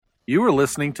You are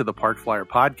listening to the Park Flyer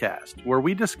Podcast, where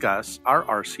we discuss our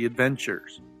RC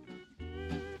adventures.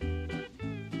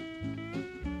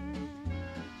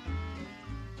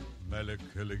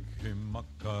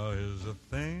 Melikilikimaka is a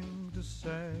thing to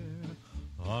say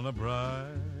on a bright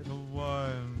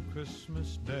Hawaiian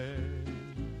Christmas day.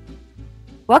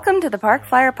 Welcome to the Park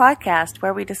Flyer Podcast,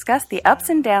 where we discuss the ups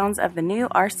and downs of the new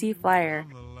RC Flyer.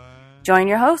 Join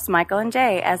your hosts, Michael and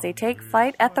Jay, as they take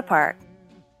flight at the park.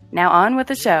 Now on with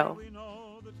the show. We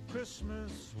know that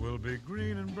Christmas will be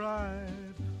green and bright,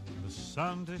 the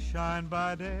sun to shine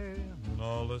by day and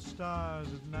all the stars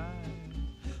at night.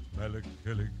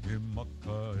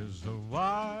 Melikilikimaka is a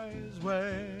wise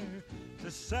way to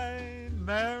say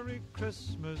Merry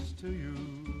Christmas to you.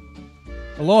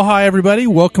 Aloha, everybody.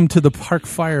 Welcome to the Park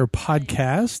Flyer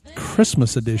Podcast,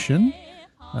 Christmas edition.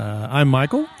 I'm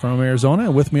Michael from Arizona,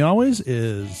 and with me always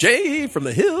is Jay from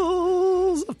the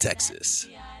hills of Texas.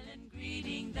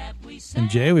 And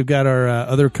Jay. We've got our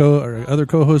other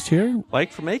co-host here,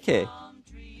 Mike from AK.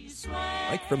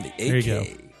 Mike from the AK. There you go.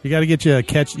 You got to get you a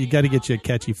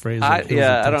catchy phrase. I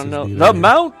don't know. The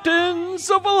mountains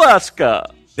of Alaska.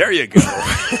 There you go.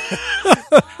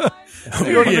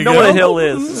 You don't even know what a hill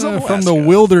is. From the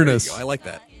wilderness. I like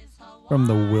that. From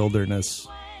the wilderness.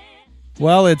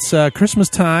 Well, it's Christmas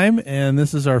time, and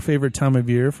this is our favorite time of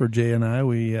year for Jay and I.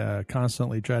 We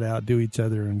constantly try to outdo each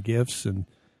other in gifts, and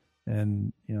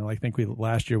you know, I think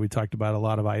last year we talked about a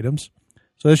lot of items.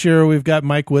 So this year we've got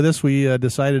Mike with us. We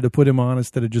decided to put him on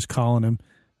instead of just calling him.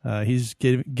 He's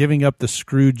giving up the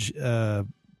Scrooge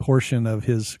portion of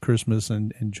his Christmas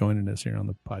and joining us here on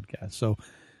the podcast. So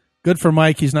good for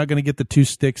Mike. He's not going to get the 2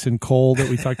 sticks and coal that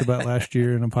we talked about last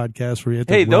year in a podcast where you had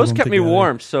to those them kept together. me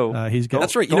warm. So he's got.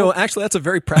 That's right. You know, actually, that's a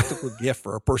very practical gift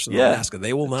for a person in Alaska.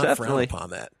 They will not definitely frown upon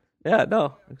that. Yeah,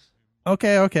 no.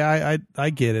 Okay. I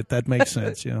get it. That makes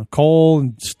sense. You know, coal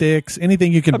and sticks,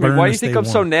 anything you can burn. Why do to you think stay I'm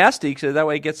so warm. nasty? Because that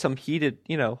way I get some heated.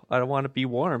 You know, I don't want to be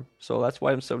warm, so that's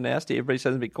why I'm so nasty. Everybody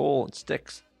says me coal and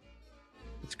sticks.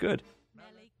 It's good.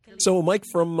 So, Mike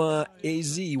from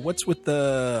AZ, what's with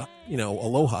the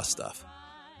Aloha stuff?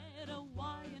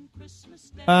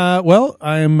 Well,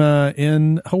 I'm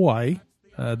in Hawaii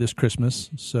this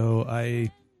Christmas, so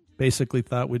I basically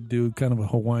thought we'd do kind of a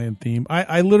Hawaiian theme.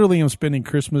 I literally am spending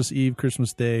Christmas Eve,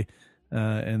 Christmas Day,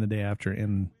 and the day after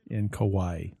in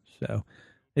Kauai. So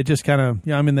it just kind of,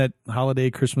 I'm in that holiday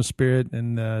Christmas spirit,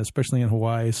 and especially in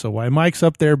Hawaii. So while Mike's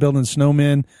up there building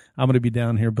snowmen, I'm going to be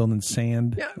down here building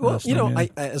sand. Yeah, well,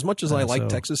 snowmen. I as much as I like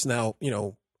Texas now,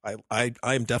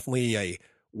 I'm definitely a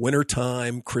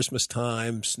wintertime, Christmas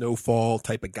time, snowfall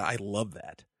type of guy. I love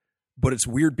that. But it's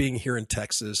weird being here in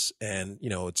Texas and,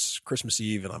 it's Christmas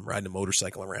Eve and I'm riding a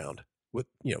motorcycle around with,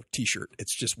 T-shirt.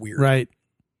 It's just weird. Right.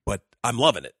 But I'm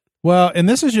loving it. Well, and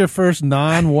this is your first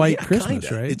non-white Christmas,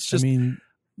 kinda. right? It's just,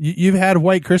 you've had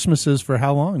white Christmases for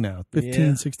how long now?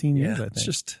 15, 16 years, I think. It's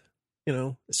just,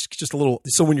 it's just a little.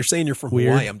 So when you're saying you're from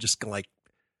Weird. Hawaii, I'm just like,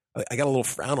 I got a little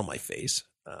frown on my face,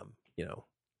 I'm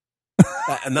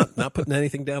not putting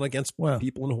anything down against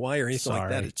people in Hawaii or anything like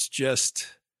that. It's just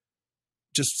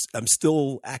I'm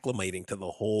still acclimating to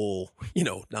the whole,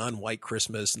 non-white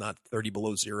Christmas, not 30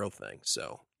 below zero thing.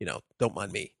 So, don't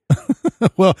mind me.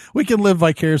 Well, we can live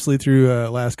vicariously through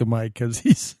Alaska Mike because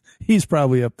he's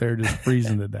probably up there just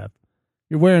freezing to death.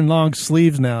 You're wearing long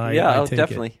sleeves now. I take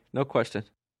definitely. It. No question.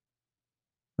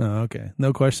 Oh, okay.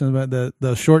 No question about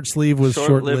the short sleeve was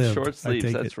short-lived. Short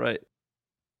sleeves, that's right.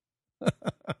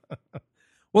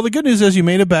 Well, the good news is you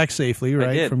made it back safely,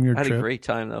 right? I did. From your I had trip. a great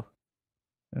time, though.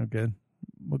 Oh, good.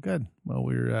 Well, good. Well,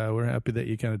 we're happy that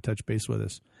you kind of touched base with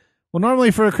us. Well,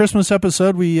 normally for a Christmas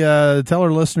episode, we tell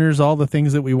our listeners all the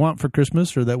things that we want for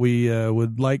Christmas or that we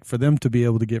would like for them to be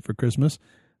able to get for Christmas.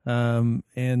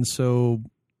 And so,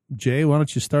 Jay, why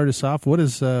don't you start us off? What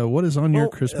is on your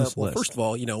Christmas list? First of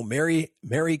all, Merry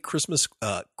Christmas,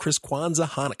 Chris Kwanzaa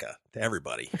Hanukkah to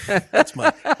everybody. That's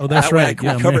my. Oh, that's right.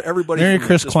 I cover everybody. Merry from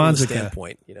Chris just from the Kwanzaa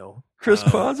standpoint, Chris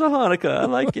Kwanzaa Hanukkah. I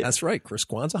like it. That's right, Chris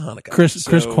Kwanzaa Hanukkah. Chris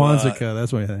Kwanzaa.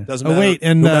 That's what I think. Doesn't matter. Wait,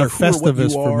 and no matter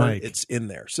Festivus for Mike. It's in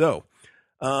there. So,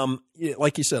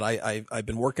 like you said, I've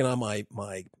been working on my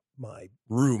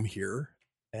room here,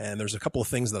 and there's a couple of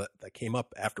things that came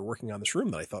up after working on this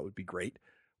room that I thought would be great.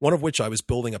 One of which I was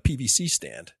building a PVC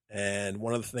stand, and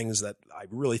one of the things that I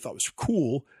really thought was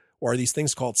cool are these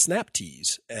things called snap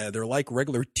tees. They're like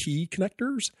regular T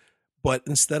connectors, but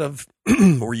instead of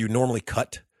where you normally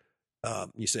cut,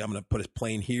 you say, I'm going to put a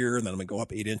plane here, and then I'm going to go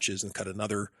up 8 inches and cut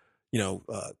another,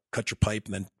 cut your pipe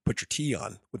and then put your T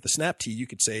on. With the snap tee, you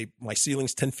could say, my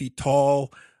ceiling's 10 feet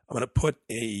tall. I'm going to put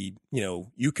a,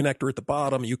 U connector at the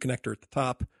bottom, a U connector at the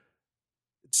top.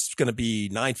 it's going to be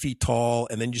 9 feet tall,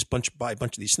 and then you just buy a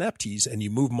bunch of these snap tees and you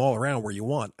move them all around where you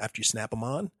want after you snap them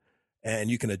on, and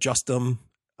you can adjust them,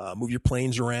 move your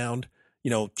planes around,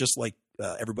 just like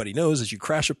everybody knows, as you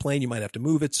crash a plane, you might have to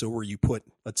move it. So where you put,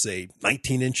 let's say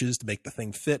 19 inches to make the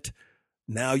thing fit,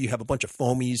 now you have a bunch of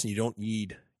foamies and you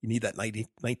need that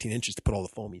 19 inches to put all the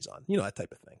foamies on, that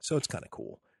type of thing. So it's kind of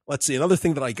cool. Let's see. Another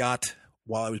thing that I got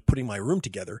while I was putting my room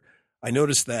together, I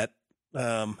noticed that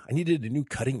I needed a new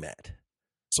cutting mat.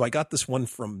 So I got this one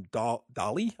from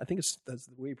Dolly. I think that's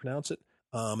the way you pronounce it.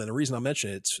 And the reason I mention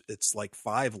it, it's like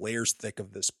 5 layers thick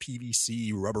of this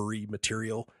PVC rubbery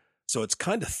material. So it's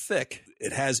kind of thick.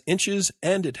 It has inches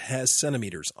and it has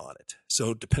centimeters on it.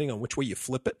 So depending on which way you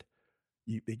flip it,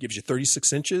 it gives you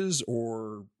 36 inches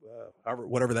or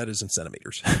whatever that is in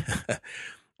centimeters.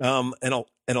 And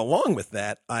along with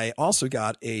that, I also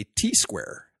got a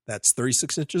T-square that's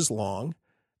 36 inches long,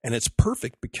 and it's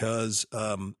perfect because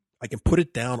I can put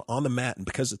it down on the mat, and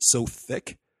because it's so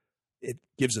thick, it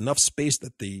gives enough space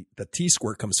that the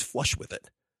T-square comes flush with it.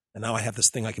 And now I have this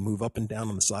thing I can move up and down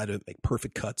on the side of it, make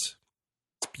perfect cuts.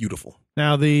 It's beautiful.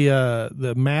 Now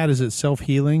the mat, is it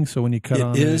self-healing? So when you cut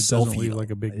on it, it doesn't leave like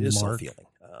a big mark? It is self-healing.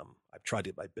 I've tried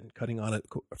it. I've been cutting on it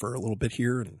for a little bit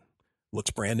here, and it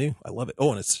looks brand new. I love it.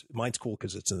 Oh, and mine's cool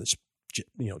because it's in this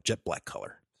jet black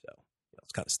color. So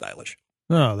it's kind of stylish.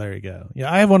 Oh, there you go.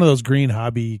 Yeah, I have one of those green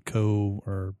Hobbyco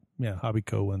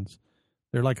ones.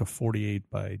 They're like a 48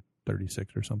 by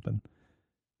 36 or something.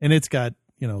 And it's got,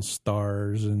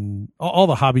 stars and all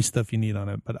the hobby stuff you need on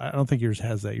it. But I don't think yours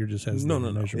has that. Yours just has no.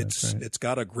 measurements. It's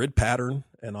got a grid pattern.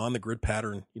 And on the grid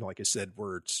pattern, like I said,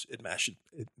 where it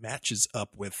matches up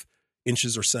with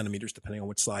inches or centimeters, depending on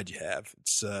which side you have.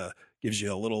 It gives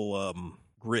you a little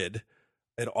grid.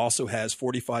 It also has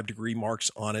 45-degree marks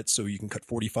on it, so you can cut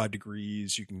 45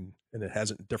 degrees. And it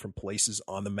has it in different places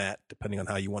on the mat, depending on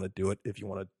how you want to do it. If you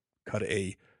want to cut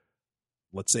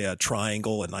let's say a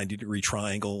triangle, a 90-degree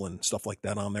triangle and stuff like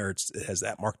that on there, it has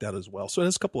that marked out as well. So it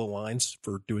has a couple of lines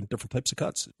for doing different types of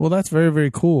cuts. Well, that's very,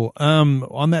 very cool.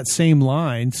 On that same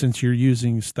line, since you're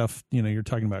using stuff, you're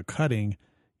talking about cutting,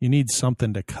 you need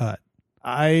something to cut.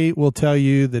 I will tell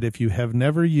you that if you have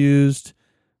never used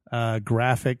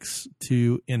graphics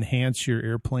to enhance your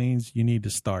airplanes, you need to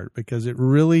start, because it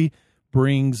really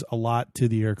brings a lot to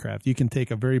the aircraft. You can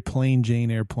take a very plain Jane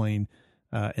airplane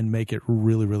and make it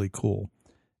really, really cool.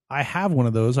 I have one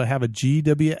of those. I have a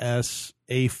GWS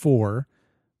A4.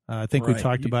 I think we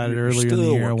talked about it earlier in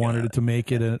the year. I wanted to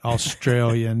make it an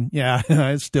Australian. Yeah,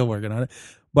 I'm still working on it.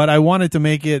 But I wanted to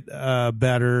make it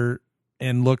better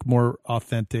and look more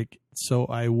authentic. So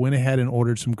I went ahead and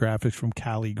ordered some graphics from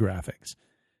Cali Graphics.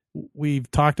 We've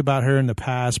talked about her in the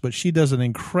past, but she does an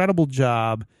incredible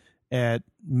job at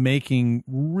making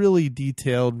really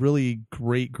detailed, really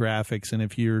great graphics. And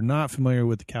if you're not familiar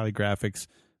with the Cali Graphics,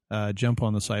 jump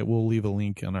on the site. We'll leave a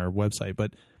link on our website,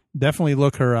 but definitely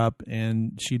look her up,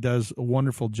 and she does a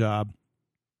wonderful job.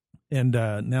 And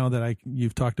now that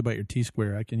you've talked about your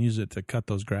T-square, I can use it to cut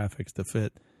those graphics to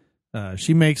fit.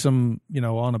 She makes them,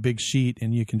 on a big sheet,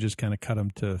 and you can just kind of cut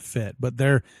them to fit. But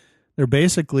they're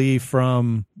basically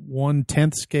from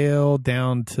 1/10 scale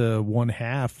down to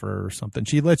 1/2 or something.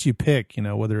 She lets you pick,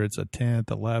 whether it's a 10th,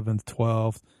 11th,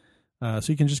 12th. So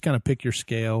you can just kind of pick your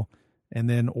scale and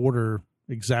then order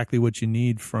exactly what you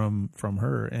need from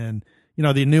her. And,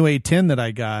 the new A10 that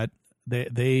I got,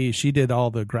 she did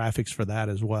all the graphics for that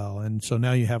as well. And so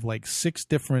now you have like 6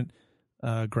 different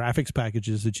graphics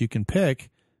packages that you can pick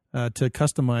to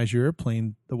customize your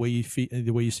airplane the way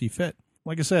you see fit.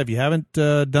 Like I said, if you haven't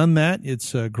done that,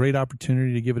 it's a great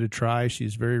opportunity to give it a try.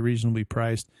 She's very reasonably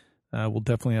priced. We'll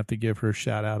definitely have to give her a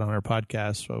shout out on our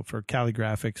podcast. So for Cali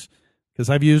Graphics, because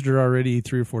I've used her already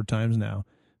 3 or 4 times now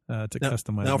to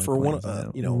customize. Now for one,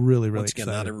 really, really once again,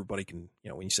 excited. Not everybody can.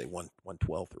 When you say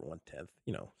 1/12 or 1/10,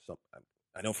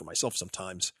 I know for myself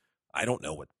sometimes I don't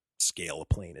know what scale a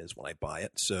plane is when I buy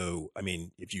it. So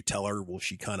if you tell her, will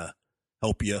she kind of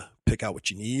help you pick out what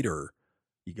you need, or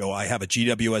you go, I have a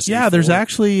GWS. Yeah, there's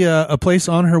actually a place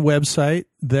on her website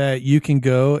that you can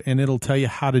go, and it'll tell you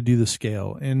how to do the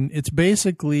scale. And it's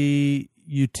basically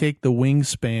you take the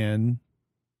wingspan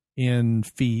in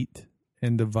feet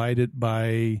and divide it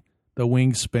by the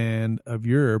wingspan of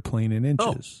your airplane in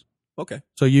inches. Oh, okay.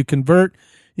 So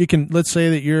let's say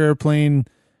that your airplane,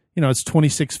 it's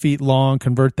 26 feet long,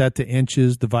 convert that to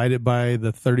inches, divide it by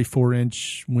the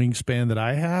 34-inch wingspan that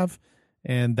I have,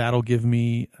 and that'll give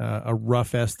me a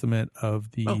rough estimate of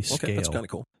the scale. That's kind of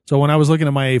cool. So when I was looking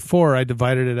at my A4, I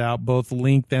divided it out both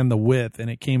length and the width, and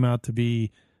it came out to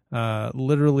be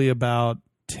literally about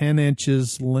 10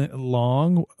 inches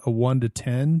long, a 1 to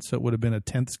 10, so it would have been a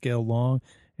 10th scale long,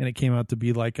 and it came out to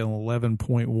be like an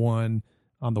 11.1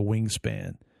 on the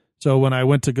wingspan. So when I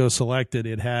went to go select it,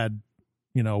 it had,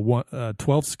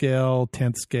 12th scale,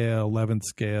 10th scale, 11th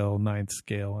scale, 9th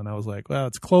scale. And I was like, well,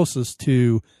 it's closest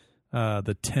to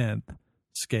the 10th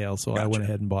scale. So I went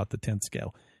ahead and bought the 10th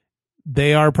scale.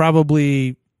 They are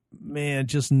probably,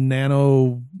 just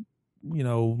nano,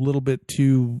 little bit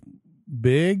too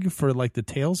big for like the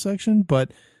tail section.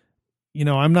 But,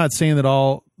 I'm not saying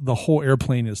that the whole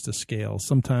airplane is to scale.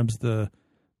 Sometimes the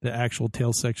actual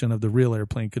tail section of the real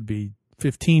airplane could be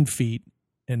 15 feet.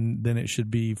 And then it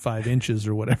should be 5 inches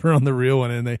or whatever on the real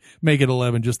one, and they make it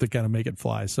 11 just to kind of make it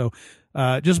fly. So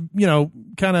just,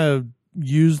 kind of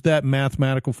use that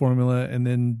mathematical formula and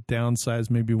then downsize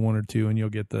maybe 1 or 2, and you'll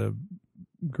get the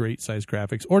great size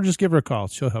graphics. Or just give her a call.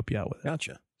 She'll help you out with it.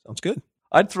 Gotcha. Sounds good.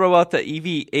 I'd throw out the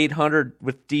EV800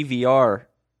 with DVR.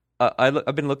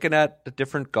 I've been looking at the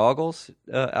different goggles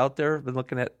out there. I've been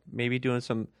looking at maybe doing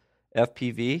some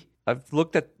FPV. I've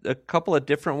looked at a couple of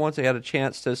different ones. I had a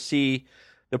chance to see.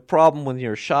 The problem when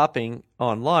you're shopping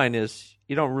online is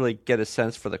you don't really get a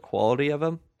sense for the quality of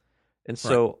them. And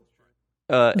so,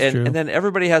 and then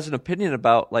everybody has an opinion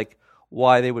about like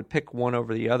why they would pick one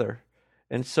over the other.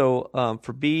 And so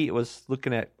for me, it was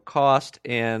looking at cost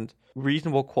and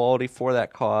reasonable quality for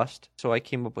that cost. So I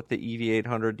came up with the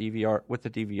EV800 DVR with the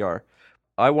DVR.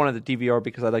 I wanted the DVR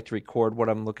because I like to record what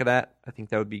I'm looking at. I think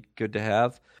that would be good to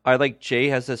have. I like Jay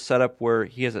has a setup where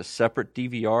he has a separate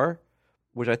DVR,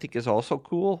 which I think is also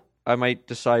cool. I might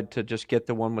decide to just get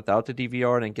the one without the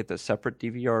DVR and then get the separate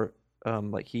DVR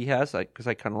like he has, because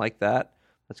I kind of like that.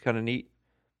 That's kind of neat.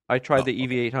 I tried the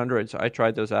EV800s. I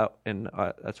tried those out, and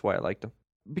that's why I liked them.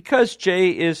 Because Jay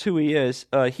is who he is,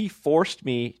 he forced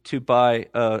me to buy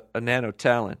a Nano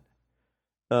Talon.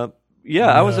 I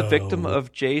was a victim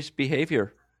of Jay's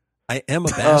behavior. I am a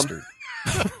bastard.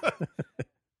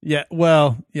 Yeah,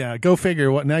 well, yeah. Go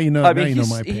figure. What now? You know. Now you know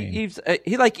my pain.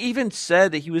 He like even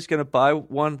said that he was going to buy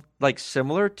one like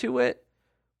similar to it,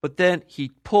 but then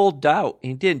he pulled out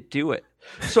and he didn't do it.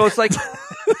 So it's like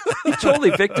he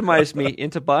totally victimized me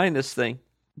into buying this thing.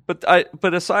 But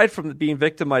aside from being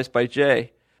victimized by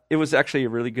Jay, it was actually a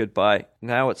really good buy.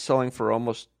 Now it's selling for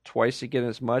almost twice again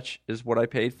as much as what I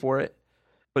paid for it.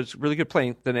 But it's a really good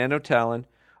plane. The Nano Talon.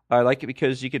 I like it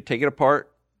because you could take it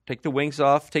apart, take the wings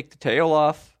off, take the tail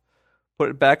off, put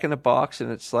it back in the box,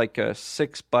 and it's like a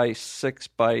 6x6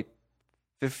 by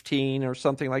 15 or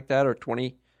something like that, or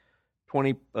 20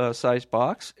 size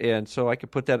box. And so I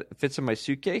could put that, it fits in my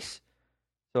suitcase.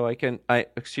 So I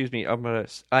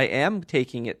am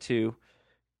taking it to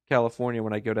California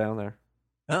when I go down there.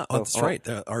 Oh, that's right.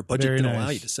 Our budget can allow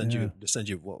you to send you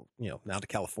now to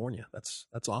California. That's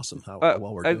awesome. How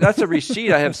well we're doing. That's a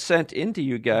receipt I have sent into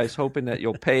you guys, hoping that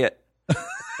you'll pay it.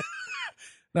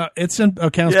 No, it's in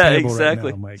accounts payable right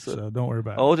now, Mike. So don't worry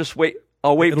about it. I'll just wait.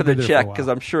 I'll wait for the check because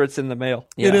I'm sure it's in the mail.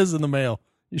 Yeah. It is in the mail.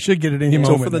 You should get it any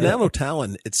moment. So for the Nano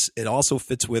Talon, it also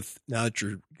fits with, now that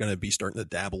you're going to be starting to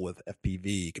dabble with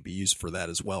FPV, it could be used for that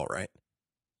as well, right?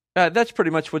 That's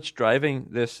pretty much what's driving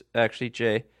this, actually,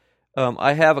 Jay.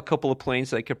 I have a couple of planes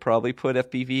that I could probably put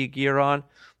FPV gear on,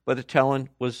 but the Talon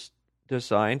was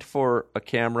designed for a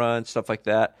camera and stuff like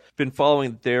that. Been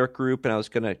following their group,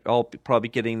 and I'll be probably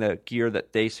getting the gear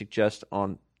that they suggest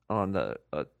on the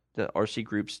RC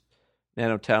group's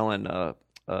Nano Talon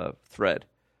thread.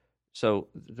 So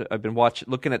I've been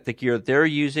looking at the gear they're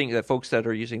using, the folks that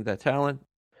are using the Talon.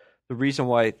 The reason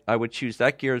why I would choose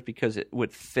that gear is because it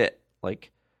would fit.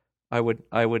 Like I would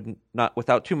not,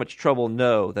 without too much trouble,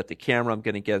 know that the camera I'm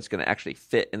going to get is going to actually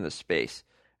fit in the space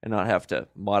and not have to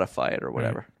modify it or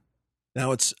whatever. Right.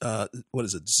 Now it's what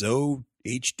is it? Zo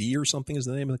HD or something is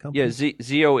the name of the company? Yeah,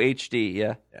 Zo HD.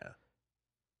 Yeah. Yeah.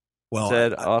 Well,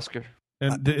 said Oscar.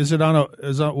 And is it on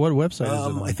what website is it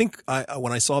on? I think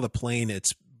when I saw the plane,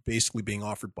 it's basically being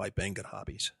offered by Banggood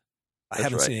Hobbies. I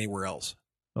haven't seen anywhere else.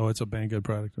 Oh, it's a Banggood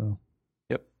product. Oh.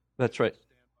 Yep, that's right.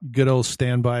 Good old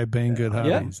standby Banggood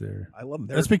Hobbies there. I love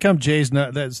them. That's become Jay's.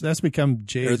 That's become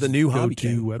Jay's. They're the new hobby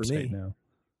website now.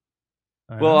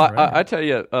 Well, I tell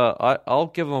you, I'll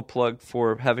give them a plug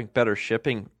for having better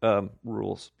shipping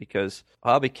rules, because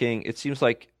Hobby King, it seems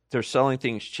like they're selling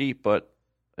things cheap, but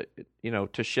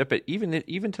to ship it,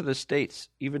 even to the States,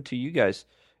 even to you guys,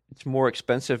 it's more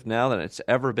expensive now than it's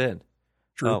ever been.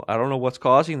 True. I don't know what's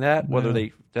causing that, whether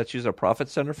that's just a profit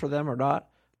center for them or not.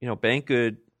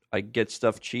 Banggood, I get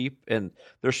stuff cheap, and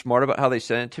they're smart about how they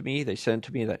send it to me. They send it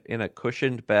to me in a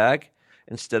cushioned bag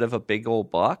instead of a big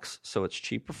old box, so it's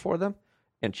cheaper for them.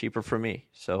 and cheaper for me.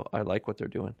 So I like what they're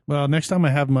doing. Well, next time I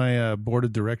have my board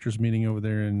of directors meeting over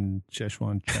there in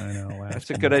Sichuan, China, I'll ask That's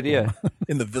a them good what's idea. going on.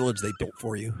 In the village they built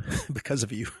for you because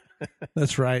of you.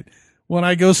 That's right. When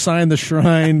I go sign the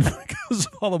shrine because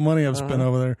of all the money I've spent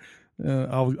over there,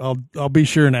 I'll be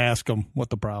sure and ask them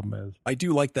what the problem is. I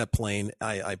do like that plane.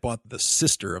 I bought the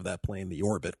sister of that plane, the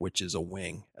Orbit, which is a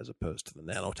wing as opposed to the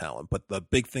Nano Talon. But the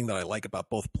big thing that I like about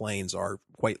both planes are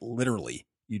quite literally,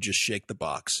 you just shake the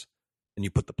box and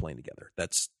you put the plane together.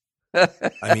 That's,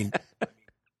 I mean,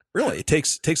 really, it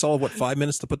takes all of 5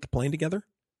 minutes to put the plane together.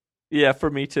 Yeah, for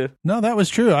me too. No, that was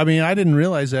true. I mean, I didn't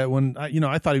realize that when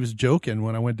I thought he was joking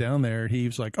when I went down there. He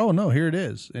was like, "Oh no, here it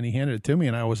is," and he handed it to me,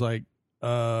 and I was like,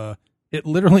 "It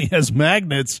literally has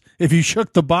magnets. If you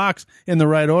shook the box in the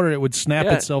right order, it would snap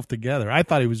itself together." I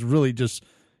thought he was really just,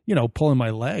 pulling my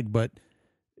leg, but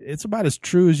it's about as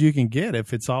true as you can get.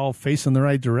 If it's all facing the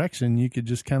right direction, you could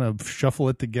just kind of shuffle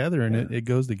it together, and it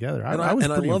goes together. I was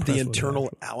love pretty the impressed with internal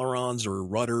it, ailerons or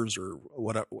rudders or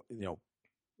whatever,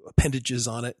 appendages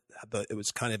on it. It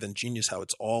was kind of ingenious how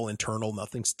it's all internal,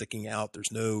 nothing sticking out.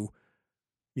 There's no,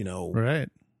 right.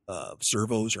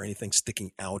 servos or anything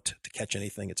sticking out to catch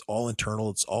anything. It's all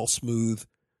internal. It's all smooth.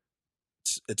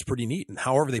 It's pretty neat. And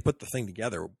however they put the thing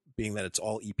together, being that it's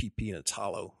all EPP and it's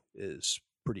hollow, is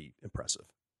pretty impressive.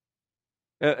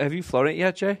 Have you flown it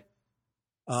yet, Jay?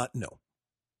 No.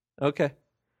 Okay.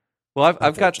 Well,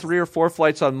 I've got 3 or 4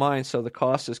 flights on mine, so the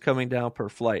cost is coming down per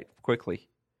flight quickly.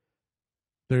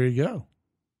 There you go.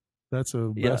 That's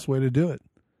the best way to do it.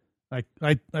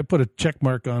 I put a check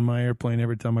mark on my airplane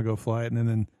every time I go fly it, and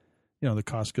then the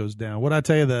cost goes down. What I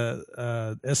tell you,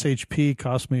 the SHP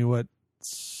cost me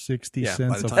 60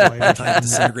 cents a flight. By the time it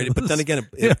disintegrated, but then again,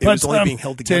 it was only being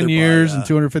held together 10 years by, and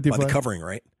 250 by flights. the covering,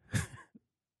 right?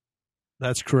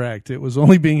 That's correct. It was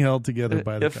only being held together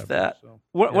by the if covering. that. So,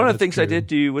 One of the things true. I did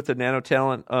do with the Nano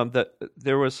Talon, that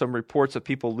there was some reports of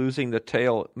people losing the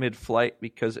tail mid-flight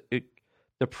because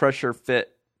the pressure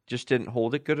fit just didn't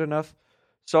hold it good enough.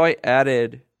 So I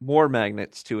added more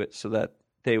magnets to it so that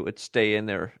they would stay in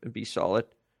there and be solid.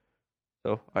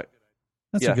 So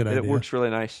that's a good idea. It works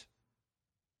really nice.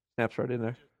 Snaps right in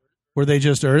there. Were they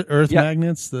just earth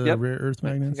magnets, the Yep. rare earth I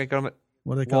magnets? think I got them at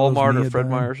What do they call Walmart those? or Fred Neodyne?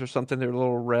 Meyer's or something. They're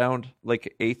little round,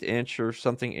 like 1/8 inch or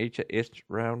something, 1/8 inch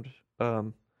round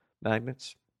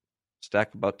magnets.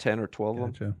 Stack about 10 or 12 of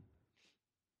them. Gotcha.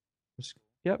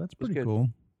 Yep, That's it was pretty good. cool.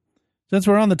 Since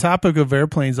we're on the topic of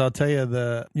airplanes, I'll tell you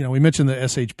we mentioned the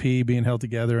SHP being held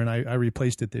together, and I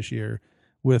replaced it this year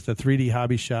with a 3D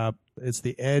Hobby Shop. It's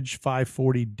the Edge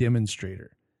 540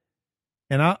 Demonstrator.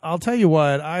 And I'll tell you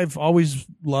what, I've always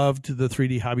loved the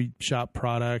 3D Hobby Shop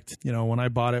product. When I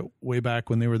bought it way back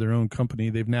when they were their own company,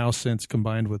 they've now since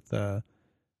combined with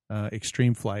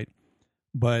Extreme Flight.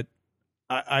 But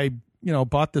I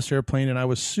bought this airplane, and I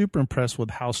was super impressed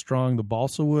with how strong the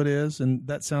balsa wood is. And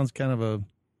that sounds kind of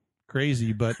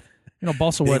crazy, but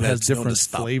balsa wood has different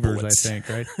flavors, bullets. I think,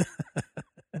 right?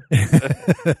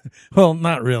 Well,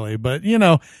 not really, but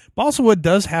balsa wood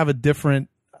does have a different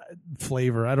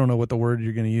flavor. I don't know what the word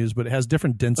you're going to use, but it has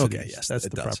different densities. Okay, yes, that's the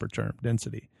does. proper term,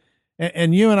 density.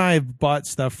 And you and I have bought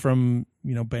stuff from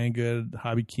Banggood,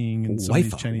 Hobby King, and some of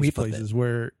these Chinese places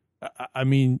where, I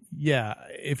mean,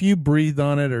 if you breathed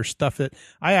on it or stuff it,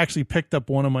 I actually picked up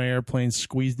one of my airplanes,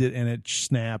 squeezed it, and it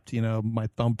snapped. My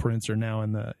thumbprints are now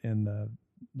in the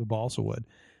balsa wood.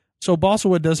 So balsa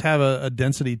wood does have a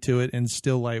density to it and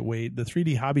still lightweight. The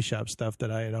 3D Hobby Shop stuff that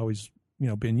I had always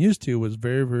been used to was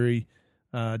very, very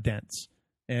dense,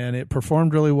 and it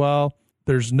performed really well.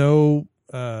 There's no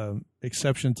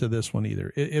exception to this one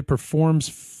either. It performs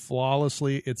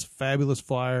flawlessly. It's a fabulous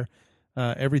flyer.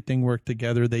 Everything worked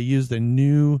together. They used a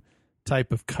new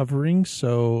type of covering,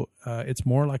 so it's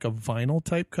more like a vinyl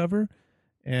type cover,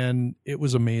 and it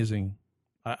was amazing.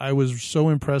 I was so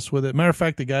impressed with it. Matter of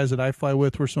fact, the guys that I fly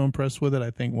with were so impressed with it.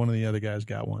 I think one of the other guys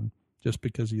got one just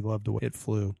because he loved the way it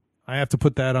flew. I have to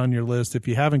put that on your list. If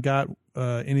you haven't got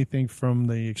anything from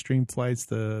the Extreme Flights,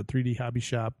 the 3D Hobby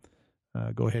Shop,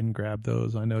 go ahead and grab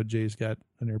those. I know Jay's got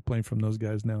an airplane from those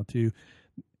guys now too.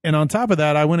 And on top of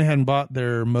that, I went ahead and bought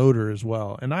their motor as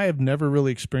well. And I have never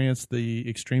really experienced the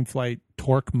Extreme Flight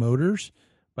torque motors,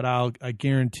 but I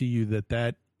guarantee you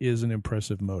that is an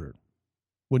impressive motor.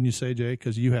 Wouldn't you say, Jay?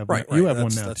 Because you have right. You have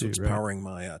one now that's too. That's what's powering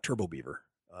my Turbo Beaver.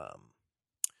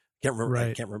 Can't remember.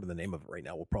 I can't remember the name of it right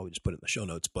now. We'll probably just put it in the show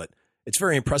notes. But it's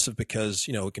very impressive because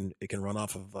it can run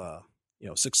off of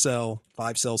 6-cell,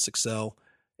 5-cell, 6-cell.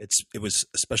 It was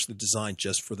especially designed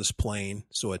just for this plane,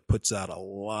 so it puts out a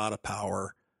lot of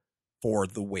power for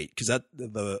the weight. Because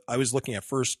I was looking at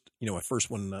first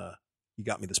when you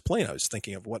got me this plane, I was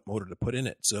thinking of what motor to put in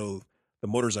it. So the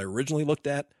motors I originally looked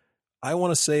at, I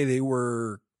want to say they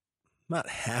were not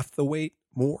half the weight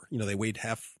more. They weighed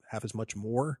half as much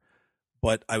more,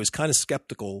 but I was kind of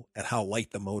skeptical at how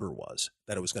light the motor was,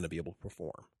 that it was going to be able to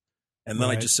perform. And then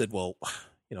I just said, well,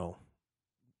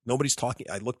 nobody's talking.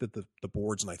 I looked at the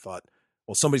boards and I thought,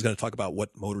 well, somebody's going to talk about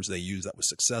what motors they use that was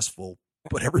successful,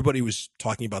 but everybody was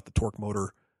talking about the torque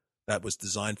motor that was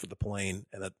designed for the plane,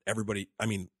 and that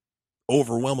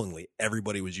overwhelmingly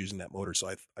everybody was using that motor. So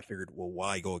I figured, well,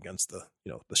 why go against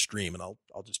the stream, and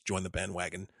I'll just join the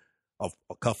bandwagon. I'll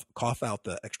cough out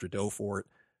the extra dough for it,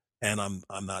 and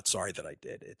I'm not sorry that I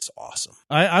did. It's awesome.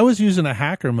 I was using a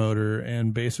Hacker motor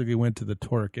and basically went to the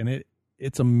torque, and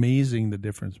it's amazing the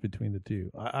difference between the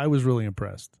two. I was really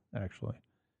impressed, actually.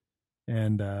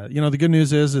 And the good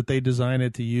news is that they designed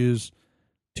it to use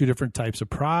 2 different types of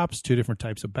props, 2 different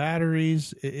types of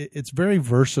batteries. It's very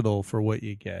versatile for what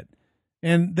you get.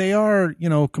 And they are,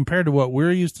 compared to what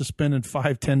we're used to spending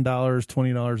 $5, $10,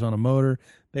 $20 on a motor,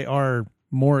 they are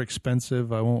more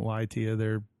expensive. I won't lie to you.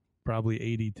 They're probably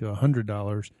 $80 to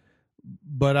 $100.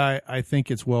 But I think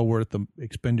it's well worth the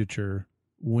expenditure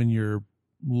when you're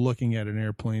looking at an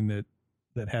airplane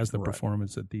that has the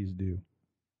performance that these do.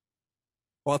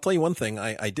 Well, I'll tell you one thing.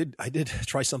 I did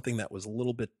try something that was a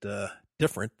little bit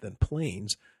different than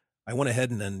planes. I went ahead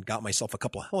and then got myself a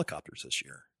couple of helicopters this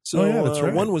year. So that's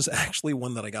right. One was actually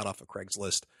one that I got off of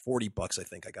Craigslist, $40, I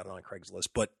think I got it on Craigslist,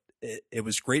 but it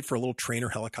was great for a little trainer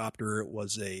helicopter. It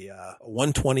was a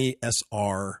 120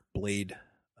 SR blade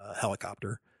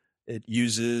helicopter. It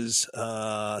uses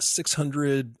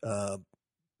 600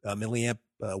 milliamp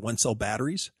 1-cell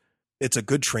batteries. It's a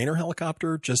good trainer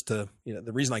helicopter. Just to,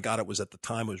 the reason I got it was at the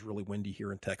time it was really windy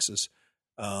here in Texas.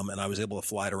 And I was able to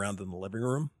fly it around in the living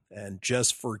room, and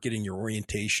just for getting your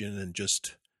orientation and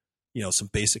just, some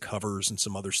basic hovers and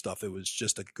some other stuff, it was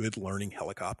just a good learning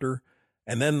helicopter.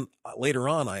 And then later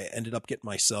on, I ended up getting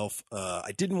myself,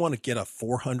 I didn't want to get a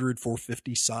 400,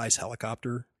 450 size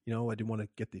helicopter. I didn't want to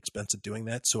get the expense of doing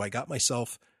that. So I got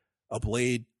myself a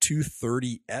Blade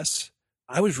 230S.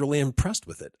 I was really impressed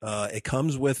with it. It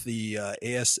comes with the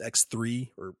ASX3,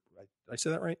 or did I say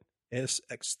that right?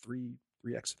 ASX3.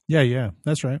 3X. Yeah,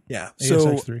 that's right. Yeah.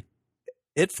 ASX3. So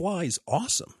it flies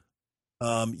awesome.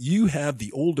 You have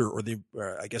the older, or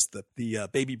I guess the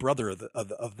baby brother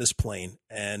of this plane,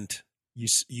 and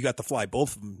you got to fly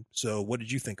both of them. So what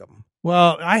did you think of them?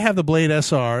 Well, I have the Blade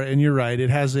SR, and you're right. It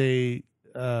has it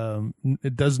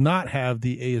does not have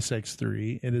the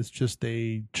ASX3. It is just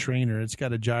a trainer. It's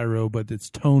got a gyro, but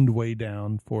it's toned way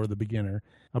down for the beginner.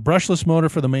 A brushless motor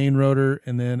for the main rotor,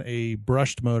 and then a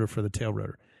brushed motor for the tail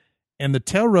rotor. And the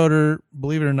tail rotor,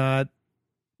 believe it or not,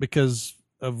 because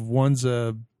of one's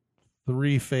a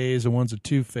 3-phase and one's a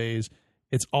 2-phase,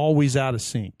 it's always out of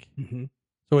sync. Mm-hmm.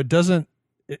 So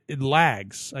it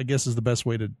lags, I guess is the best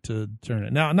way to turn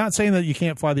it. Now, I'm not saying that you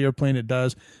can't fly the airplane. It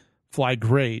does fly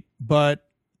great, but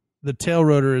the tail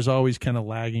rotor is always kind of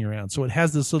lagging around. So it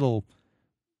has this little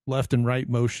left and right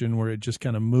motion where it just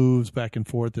kind of moves back and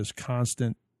forth, this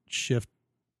constant shift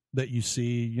that you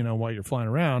see, while you're flying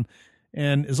around.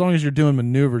 And as long as you're doing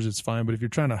maneuvers, it's fine. But if you're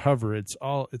trying to hover, it's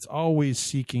always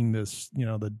seeking this,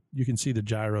 you can see the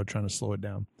gyro trying to slow it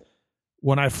down.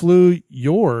 When I flew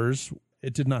yours,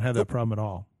 it did not have that problem at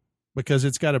all, because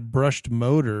it's got a brushless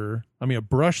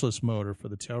motor for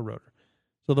the tail rotor.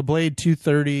 So the Blade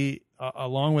 230,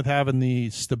 along with having the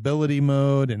stability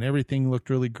mode and everything looked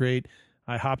really great,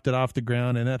 I hopped it off the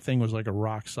ground and that thing was like a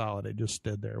rock solid. It just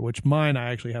stood there, which mine,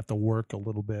 I actually have to work a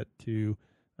little bit to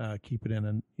keep it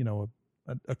in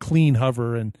a clean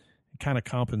hover and kind of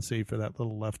compensate for that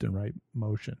little left and right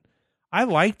motion. I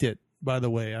liked it, by the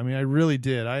way. I mean, I really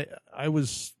did. I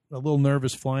was a little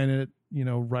nervous flying it,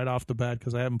 right off the bat,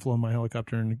 because I haven't flown my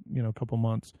helicopter in, a couple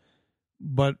months.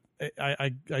 But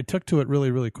I took to it really,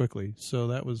 really quickly. So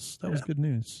that was good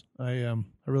news. I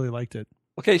really liked it.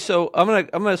 Okay, so I'm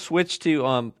gonna switch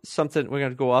to something. We're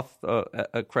gonna go off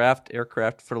aircraft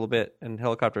for a little bit, and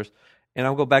helicopters, and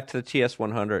I'll go back to the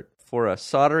TS-100 for a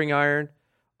soldering iron.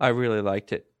 I really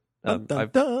liked it.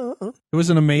 It was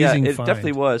an amazing it find.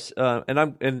 Definitely was.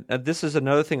 And this is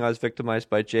another thing I was victimized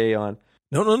by Jay on.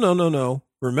 No.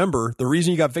 Remember, the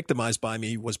reason you got victimized by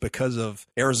me was because of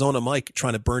Arizona Mike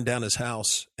trying to burn down his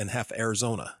house in half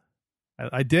Arizona.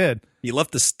 I did. He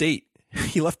left the state.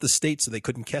 He left the state so they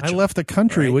couldn't catch him. I left the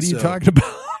country. Right? What are you talking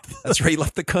about? That's right. He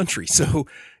left the country. So,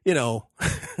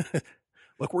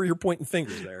 look where you're pointing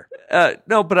fingers there.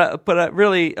 No, but I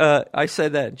really, I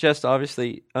said that just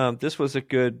obviously, this was a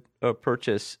good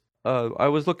purchase. I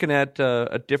was looking at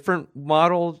a different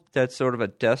model that's sort of a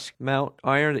desk mount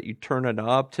iron that you turn a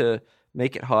knob to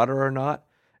make it hotter or not.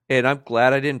 And I'm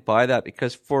glad I didn't buy that,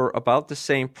 because for about the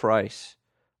same price,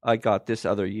 I got this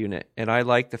other unit. And I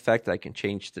like the fact that I can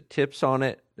change the tips on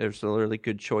it. There's a really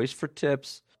good choice for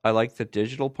tips. I like the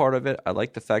digital part of it. I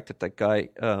like the fact that the guy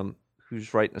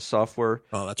who's writing the software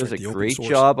does a great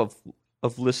job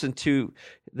of listening to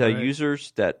the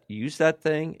users that use that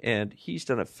thing. And he's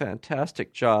done a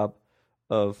fantastic job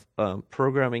of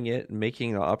programming it and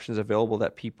making the options available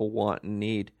that people want and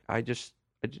need. I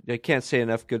can't say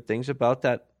enough good things about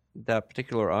that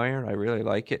particular iron. I really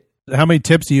like it. How many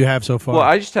tips do you have so far? Well,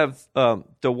 I just have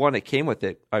the one that came with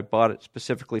it. I bought it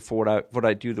specifically for what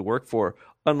I do the work for.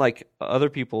 Unlike other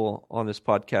people on this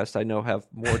podcast, I know have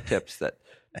more tips that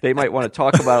they might want to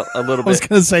talk about a little bit. I was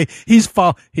going to say he's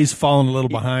fallen a little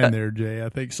behind there, Jay. I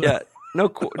think so. Yeah, no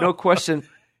question.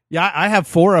 Yeah, I have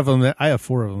 4 of them. I have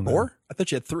 4 of them. 4? I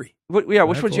thought you had 3. Which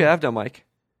one do you have now, Mike?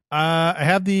 I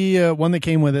have the one that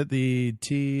came with it, the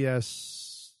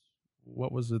TS.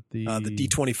 What was it? The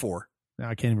D24.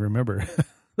 I can't even remember.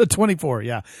 The 24,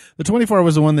 yeah. The 24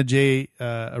 was the one that Jay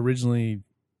originally,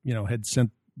 had sent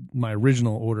my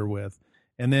original order with,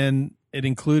 and then it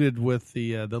included with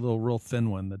the little real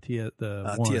thin one, the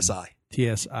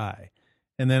TSI.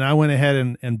 And then I went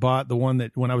ahead and bought the one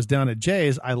that when I was down at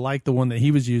Jay's, I liked the one that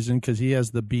he was using because he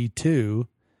has the B2,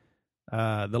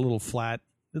 the little flat.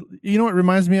 You know what it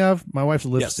reminds me of? My wife's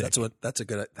lipstick. Yes, that's a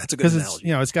good analogy.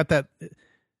 It's got that.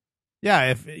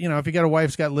 Yeah, if you got a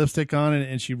wife's got lipstick on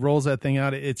and she rolls that thing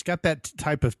out, it's got that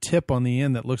type of tip on the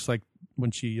end that looks like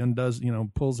when she undoes,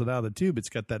 pulls it out of the tube, it's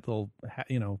got that little,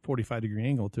 45-degree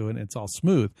angle to it, and it's all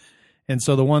smooth. And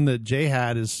so the one that Jay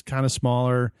had is kind of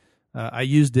smaller. I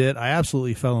used it. I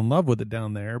absolutely fell in love with it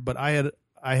down there, but I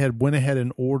had went ahead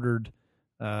and ordered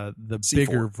the C4.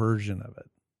 Bigger version of it,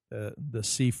 the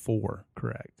C4,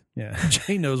 correct? Yeah,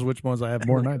 Jay knows which ones I have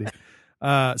more than I do.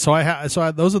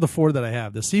 So those are the 4 that I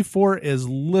have. The C4 is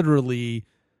literally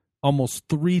almost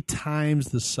 3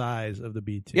 times the size of the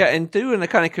B2. Yeah, and doing the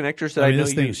kind of connectors that I know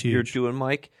you're doing,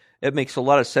 Mike, it makes a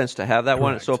lot of sense to have that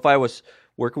one. So if I was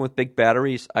working with big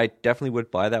batteries, I definitely would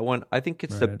buy that one. I think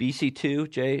it's the BC2,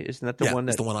 Jay. Isn't that the one?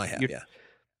 That's the one I have, yeah.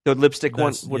 The lipstick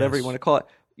one, whatever you want to call it.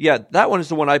 Yeah, that one is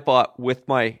the one I bought with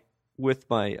my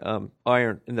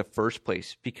iron in the first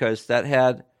place, because that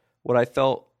had what I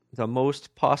felt the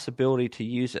most possibility to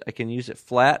use it. I can use it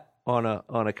flat on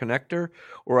a connector,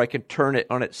 or I can turn it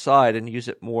on its side and use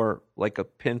it more like a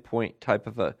pinpoint type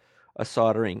of a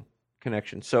soldering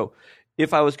connection. So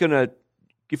if I was gonna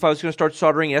start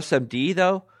soldering SMD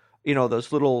though,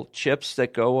 those little chips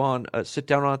that go on sit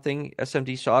down on a thing,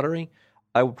 SMD soldering,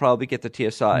 I would probably get the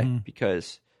TSI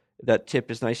because that tip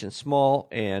is nice and small,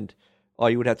 and all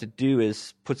you would have to do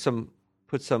is put some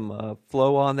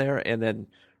flow on there and then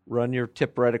run your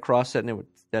tip right across it, and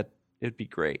it'd be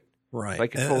great. Right. So I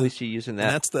can totally see using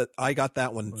that. And I got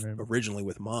that one originally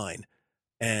with mine.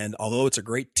 And although it's a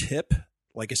great tip,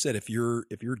 like I said, if you're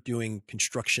doing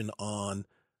construction on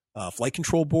flight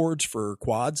control boards for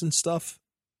quads and stuff,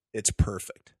 it's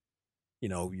perfect.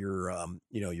 You're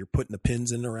putting the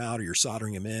pins in or out, or you're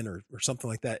soldering them in or something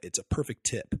like that. It's a perfect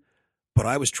tip. But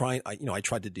I was trying, I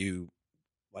tried to do,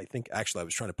 I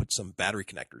was trying to put some battery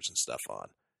connectors and stuff on.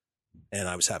 And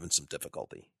I was having some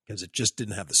difficulty because it just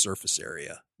didn't have the surface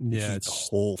area to heat the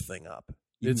whole thing up.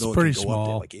 Even it's though pretty it can go small. up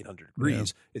to like 800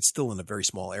 degrees, it's still in a very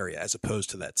small area, as opposed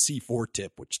to that C4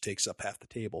 tip, which takes up half the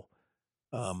table.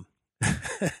 It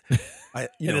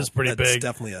is pretty big. It's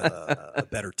definitely a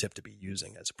better tip to be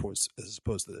using as opposed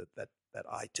to that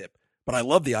eye tip. But I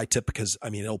love the eye tip because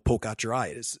it'll poke out your eye.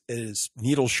 It is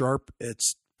needle sharp.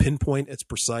 It's pinpoint. It's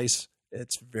precise.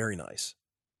 It's very nice.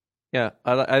 Yeah,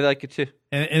 I like it too.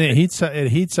 And it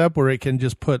heats up where it can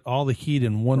just put all the heat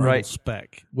in one little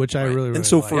speck, which I really and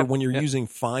so like. for when you're using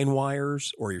fine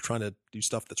wires or you're trying to do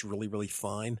stuff that's really, really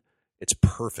fine, it's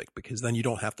perfect because then you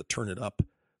don't have to turn it up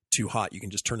too hot. You can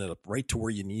just turn it up right to where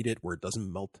you need it, where it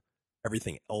doesn't melt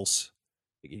everything else.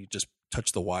 You just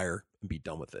touch the wire and be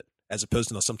done with it. As opposed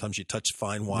to sometimes you touch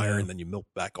fine wire and then you milk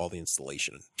back all the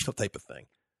installation type of thing.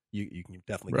 You can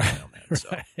definitely get down that.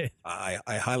 So I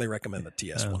highly recommend the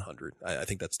TS100. I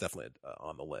think that's definitely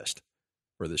on the list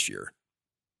for this year.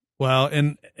 Well,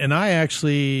 and I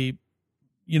actually,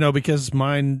 because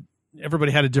mine,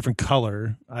 everybody had a different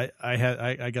color.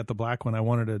 I got the black one. I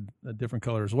wanted a different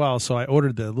color as well. So I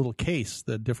ordered the little case,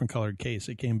 the different colored case.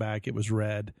 It came back. It was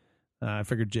red. I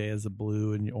figured Jay has the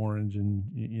blue and orange, and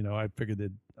I figured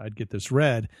that I'd get this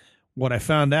red. What I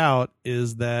found out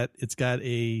is that it's got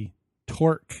a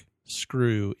torque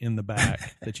screw in the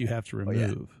back that you have to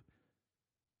remove.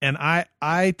 And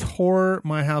I tore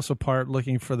my house apart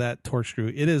looking for that torque screw.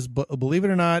 It is, believe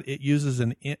it or not, it uses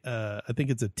I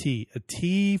think it's a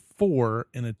T4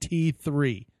 and a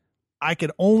T3. I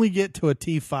could only get to a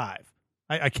T5.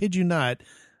 I kid you not.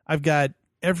 I've got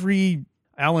every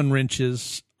Allen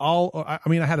wrenches, I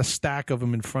had a stack of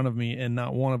them in front of me and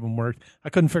not one of them worked. I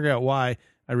couldn't figure out why.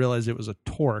 I realized it was a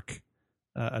Torx,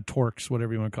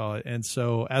 whatever you want to call it. And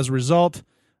so as a result,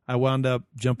 I wound up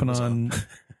jumping on,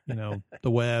 the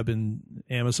web and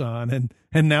Amazon,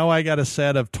 and now I got a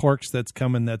set of Torx that's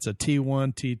coming. That's a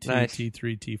T1, T2, nice.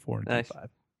 T3, T4, and nice. T5.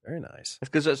 Very nice.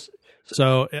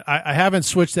 So I haven't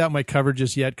switched out my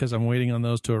coverages yet because I'm waiting on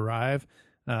those to arrive.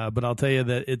 But I'll tell you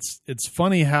that it's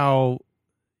funny how,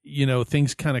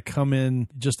 things kind of come in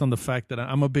just on the fact that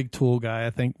I'm a big tool guy.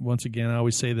 I think, once again, I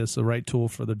always say this, the right tool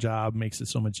for the job makes it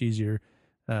so much easier.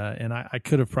 And I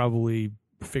could have probably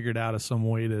figured out some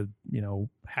way to,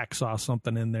 hacksaw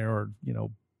something in there or,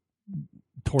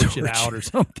 torch it out or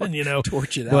something,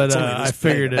 Torch it out. But I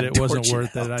figured that it wasn't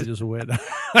worth it. I just went.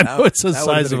 I know it's the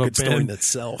size of a pen in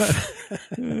itself.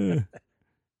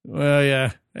 Well,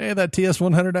 yeah. Hey, that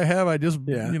TS100 I have, I just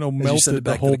melted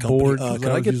the whole board because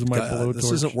I was using my blowtorch.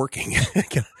 This isn't working.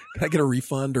 Can I get a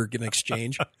refund or get an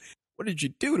exchange? What did you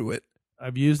do to it?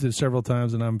 I've used it several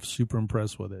times and I'm super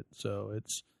impressed with it. So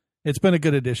it's been a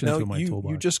good addition to my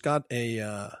toolbox. You just got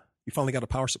you finally got a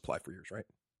power supply for yours, right?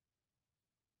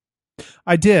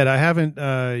 I did. I haven't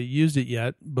used it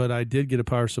yet, but I did get a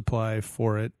power supply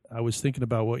for it. I was thinking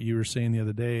about what you were saying the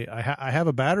other day. I have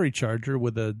a battery charger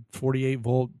with a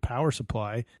 48-volt power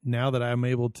supply. Now that I'm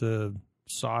able to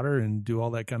solder and do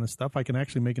all that kind of stuff, I can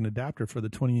actually make an adapter for the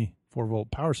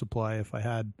 24-volt power supply if I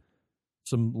had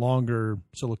some longer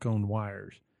silicone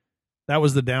wires. That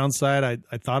was the downside.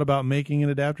 I thought about making an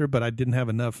adapter, but I didn't have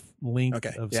enough length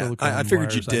of silicone wires. I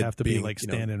figured you did. I have to be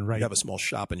standing right. You have a small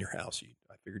shop in your house.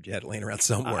 I figured you had it laying around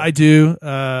somewhere. I do,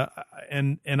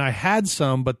 and I had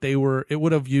some, but it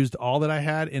would have used all that I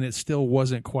had, and it still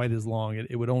wasn't quite as long.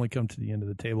 It would only come to the end of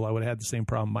the table. I would have had the same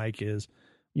problem Mike is,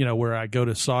 where I go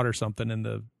to solder something and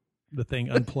the thing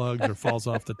unplugs or falls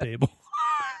off the table.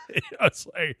 It's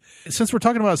like, since we're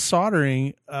talking about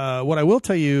soldering, what I will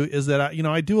tell you is that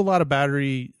I do a lot of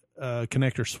battery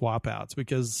connector swap outs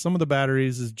because some of the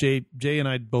batteries is Jay and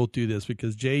I both do this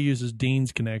because Jay uses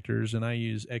Dean's connectors and I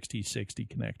use XT60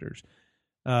 connectors,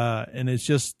 and it's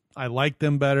just I like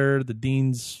them better. The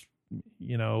Dean's,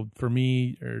 for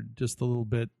me are just a little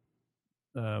bit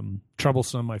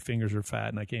troublesome. My fingers are fat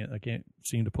and I can't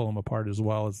seem to pull them apart as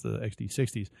well as the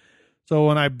XT60s. So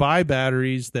when I buy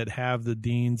batteries that have the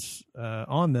Deans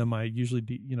on them, I usually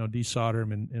desolder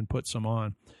them and put some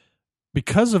on.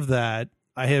 Because of that,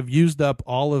 I have used up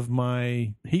all of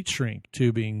my heat shrink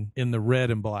tubing in the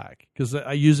red and black because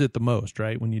I use it the most,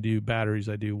 right? When you do batteries,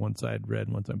 I do one side red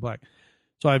and one side black.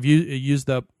 So I've used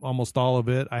up almost all of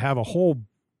it. I have a whole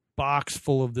box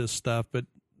full of this stuff, but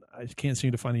I can't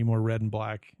seem to find any more red and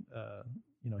black,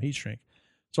 heat shrink.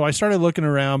 So I started looking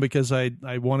around because I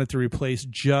wanted to replace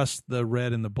just the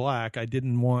red and the black. I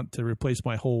didn't want to replace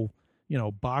my whole,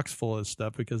 box full of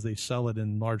stuff because they sell it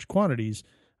in large quantities.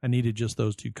 I needed just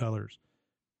those two colors.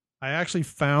 I actually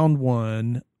found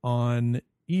one on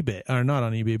eBay, or not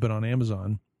on eBay, but on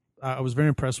Amazon. I was very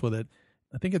impressed with it.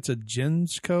 I think it's a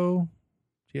Ginsco,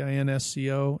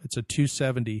 Ginsco. It's a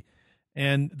 270.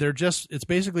 And it's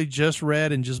basically just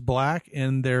red and just black,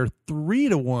 and they're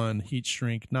 3-to-1 heat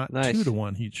shrink, not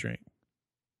 2-to-1 heat shrink.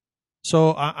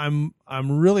 So I'm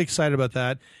really excited about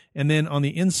that. And then on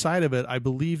the inside of it, I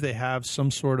believe they have some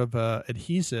sort of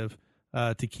adhesive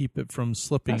to keep it from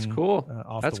slipping. That's cool.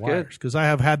 Off That's the wires. Because I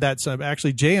have had that.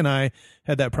 Actually, Jay and I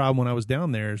had that problem when I was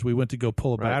down there. Is we went to go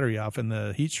pull a battery off, and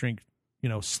the heat shrink,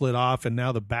 slid off, and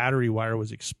now the battery wire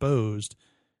was exposed.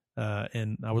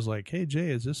 And I was like, "Hey Jay,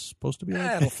 is this supposed to be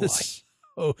like this?"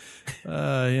 Oh,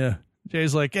 yeah.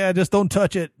 Jay's like, "Yeah, just don't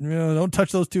touch it. Don't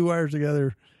touch those two wires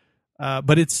together."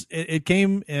 But it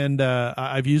came, and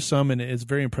I've used some, and it's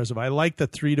very impressive. I like the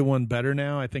 3-to-1 better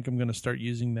now. I think I'm going to start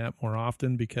using that more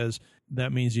often because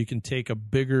that means you can take a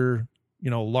bigger,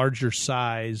 larger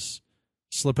size,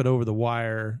 slip it over the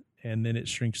wire, and then it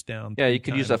shrinks down. Yeah, you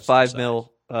could use a 5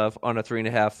 mil on a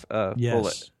 3.5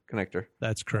 bullet connector.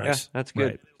 That's correct. Yeah, that's good.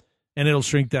 Right. And it'll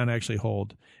shrink down and actually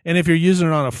hold. And if you're using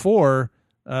it on a 4,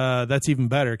 that's even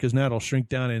better because now it'll shrink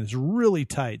down and it's really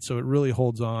tight. So it really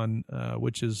holds on,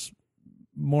 which is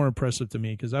more impressive to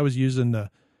me because I was using the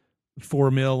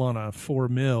 4 mil on a 4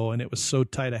 mil and it was so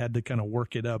tight I had to kind of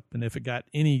work it up. And if it got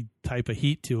any type of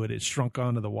heat to it, it shrunk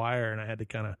onto the wire and I had to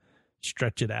kind of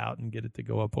stretch it out and get it to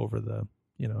go up over the,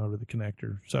 over the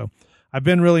connector. So I've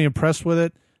been really impressed with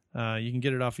it. You can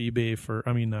get it off eBay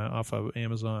off of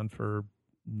Amazon for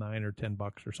 $9 or $10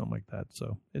 or something like that.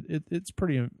 So it's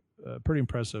pretty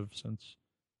impressive since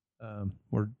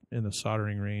we're in the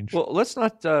soldering range. Well, let's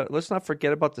not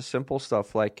forget about the simple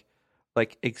stuff like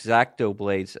X-Acto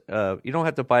blades. You don't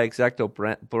have to buy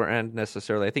X-Acto brand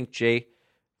necessarily. I think Jay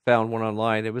found one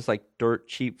online. It was like dirt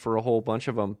cheap for a whole bunch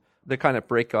of them. They kind of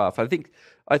break off. I think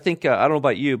I don't know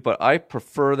about you, but I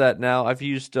prefer that now. I've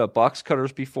used box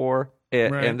cutters before,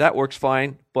 and that works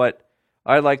fine. But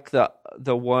I like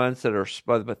the ones that are,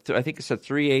 I think it's a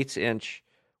 3/8 inch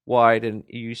wide, and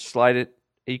you slide it.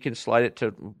 You can slide it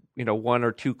to 1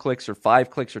 or 2 clicks, or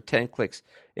 5 clicks, or 10 clicks,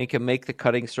 and can make the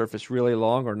cutting surface really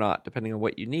long or not, depending on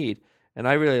what you need. And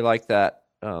I really like that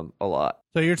a lot.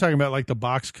 So you're talking about like the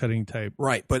box cutting type,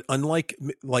 right? But unlike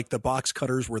like the box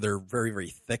cutters where they're very,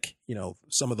 very thick,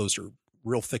 some of those are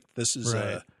real thick. This is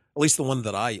at least the one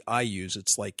that I use.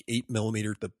 It's like 8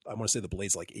 millimeter. I want to say the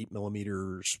blade's like 8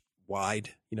 millimeters wide.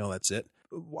 That's it.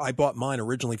 I bought mine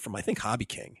originally from, I think, Hobby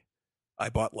King. I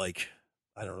bought like,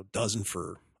 I don't know, a dozen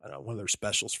for, one of their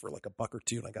specials for like $1 or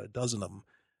 $2, and I got a dozen of them.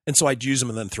 And so I'd use them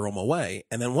and then throw them away.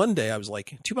 And then one day I was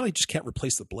like, too bad I just can't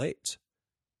replace the blades.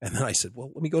 And then I said,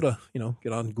 well, let me go to,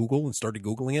 get on Google, and started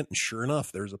Googling it. And sure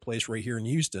enough, there's a place right here in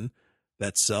Houston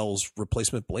that sells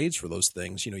replacement blades for those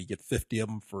things. You get 50 of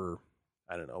them for,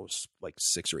 I don't know, it's like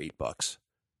 $6 or $8.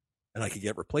 And I could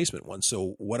get replacement ones.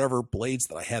 So whatever blades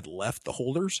that I had left, the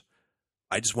holders,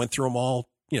 I just went through them all,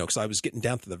 because I was getting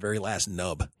down to the very last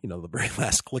nub, the very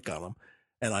last click on them.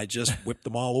 And I just whipped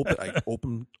them all open. I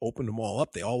opened them all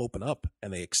up. They all open up,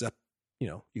 and they accept,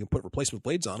 you can put replacement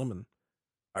blades on them. And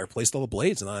I replaced all the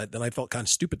blades, and then I felt kind of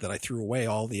stupid that I threw away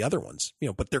all the other ones,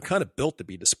 but they're kind of built to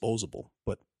be disposable.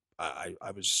 But I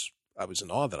was in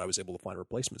awe that I was able to find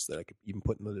replacements that I could even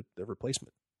put in the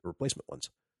replacement ones.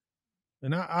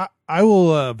 And I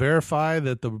will verify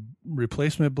that the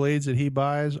replacement blades that he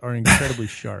buys are incredibly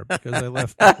sharp, because I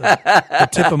left the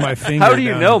tip of my finger. How do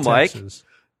you know, Mike? Texas.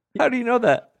 How do you know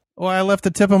that? Well, I left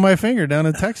the tip of my finger down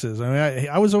in Texas. I mean,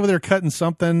 I was over there cutting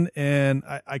something, and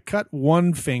I cut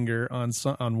one finger on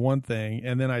one thing,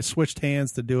 and then I switched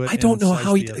hands to do it. I don't know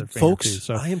how he did, folks. Too,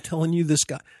 so. I am telling you, this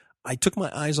guy. I took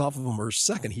my eyes off of him for a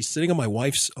second. He's sitting on my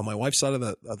wife's side of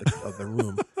the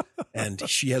room, and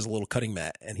she has a little cutting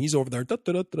mat, and he's over there, cut,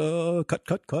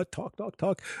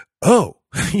 talk. Oh,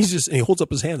 he holds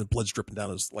up his hand, and blood's dripping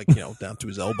down down to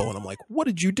his elbow, and I'm like, what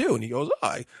did you do? And he goes,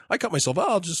 I cut myself.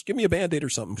 Oh, just give me a Band-Aid or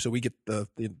something. So we get the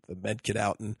med kit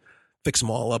out and fix them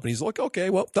all up, and he's like,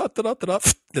 okay, well, then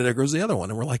there goes the other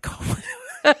one, and we're like, oh.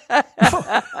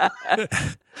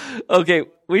 Okay,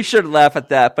 we should laugh at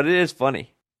that, but it is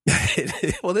funny.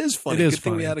 Well, it is funny. It is good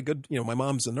thing funny. we had a good, my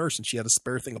mom's a nurse, and she had a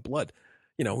spare thing of blood.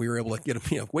 We were able to get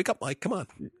him, wake up, Mike, come on.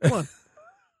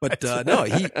 But no,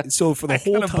 so for the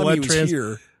whole time he was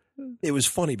here, it was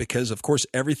funny because, of course,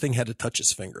 everything had to touch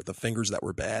his finger, the fingers that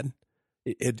were bad.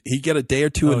 He'd get a day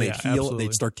or two, and they'd heal. Absolutely.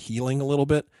 They'd start healing a little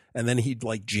bit, and then he'd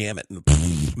like jam it, and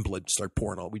blood start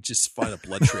pouring out. We'd just find a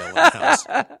blood trail in the house.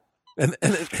 And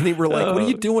they were like, what are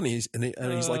you doing? He's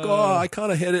like, oh, I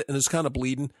kind of hit it, and it's kind of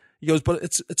bleeding. He goes, but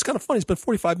it's kind of funny. It's been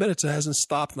 45 minutes. It hasn't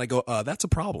stopped. And I go, that's a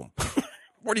problem.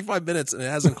 45 minutes and it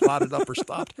hasn't clotted up or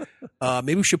stopped.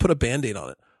 Maybe we should put a Band-Aid on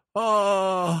it.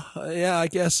 Oh, yeah, I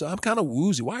guess. I'm kind of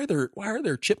woozy. Why are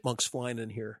there chipmunks flying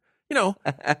in here?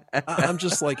 I'm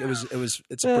just like, it's a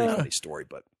pretty funny story,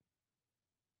 but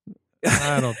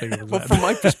I don't think it was but from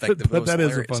my perspective, but that is a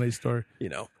hilarious. funny story.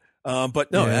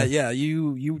 But no,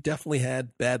 you definitely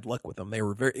had bad luck with them. They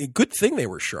were good thing they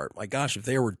were sharp. My gosh, if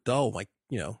they were dull,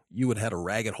 you would have had a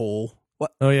ragged hole.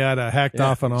 What? Oh yeah, I'd have hacked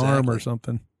off an arm or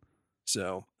something.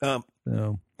 So, no,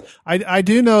 I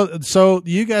do know. So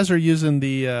you guys are using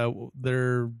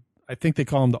I think they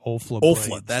call them the Olfla blades.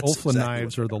 That's Olfla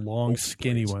knives are the long,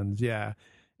 skinny ones. Yeah,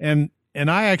 and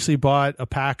I actually bought a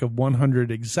pack of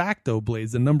 100 X-Acto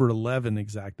blades, the number 11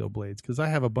 X-Acto blades, because I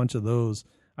have a bunch of those.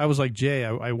 I was like Jay.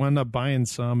 I wound up buying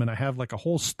some, and I have like a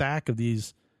whole stack of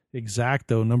these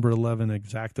X-Acto number 11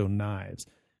 X-Acto knives.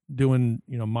 Doing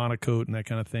monocoat and that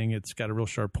kind of thing. It's got a real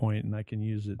sharp point, and I can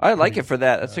use it. I like it for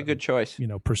that. That's a good choice.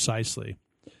 Precisely.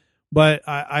 But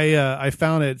I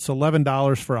found it's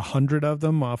 $11 for 100 of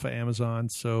them off of Amazon.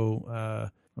 So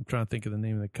I'm trying to think of the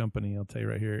name of the company. I'll tell you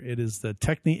right here. It is the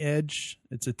Techni Edge.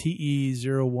 It's a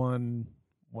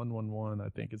TE01111. I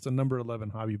think it's a number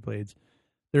 11 hobby blades.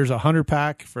 There's a 100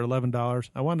 pack for $11.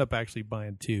 I wound up actually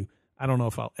buying 2. I don't know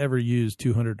if I'll ever use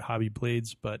 200 hobby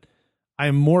blades, but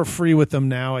I'm more free with them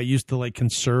now. I used to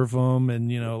conserve them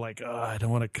and, I don't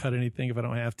want to cut anything if I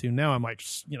don't have to. Now I'm like,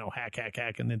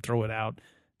 hack, and then throw it out.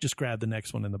 Just grab the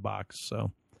next one in the box.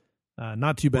 So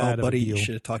Not too bad. Well, buddy, of a deal. you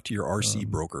should have talked to your RC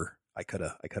broker. I could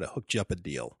have hooked you up a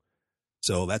deal.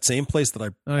 So that same place that I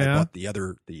bought the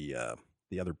other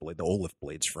blade, the Olaf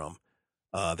blades from,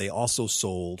 they also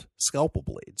sold scalpel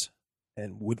blades.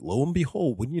 And lo and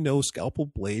behold, wouldn't you know, scalpel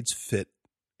blades fit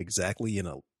exactly in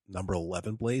a number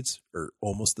 11 blades, or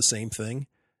almost the same thing.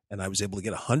 And I was able to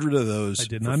get 100 of those. I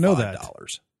did not know that.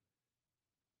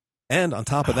 And on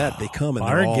top of that, they come and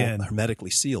they're all hermetically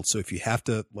sealed. So if you have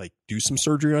to like do some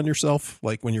surgery on yourself,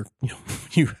 like when you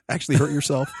actually hurt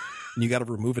yourself and you got to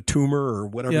remove a tumor or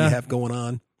whatever you have going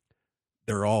on,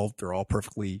 they're all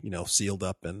perfectly, sealed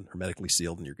up and hermetically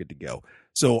sealed, and you're good to go.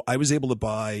 So I was able to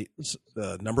buy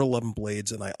the number 11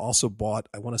 blades, and I also bought,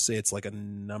 I want to say it's like a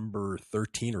number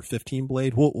 13 or 15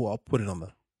 blade. I'll put it on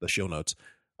the show notes.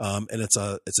 And it's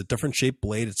a different shaped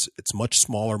blade. It's much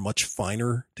smaller, much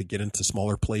finer to get into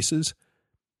smaller places.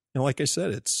 And like I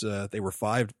said, they were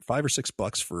 $5 or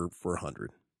 $6 for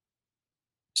 100.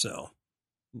 So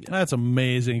yeah. That's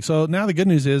amazing. So now the good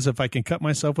news is, if I can cut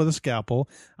myself with a scalpel,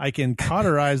 I can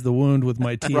cauterize the wound with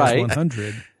my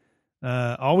TS100.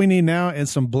 All we need now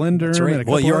is some blender. Right. And a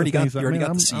couple you already got the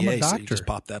the CA, so you just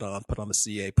pop that on, put on the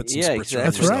CA, put some spritz exactly. on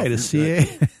That's yourself. right, a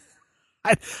CA.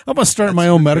 I'm going to start my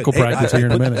own medical practice here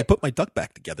in a minute. I put my duck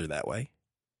back together that way.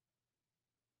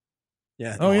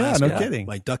 Yeah. Oh, yeah, no kidding.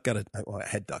 My duck I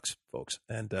had ducks, folks.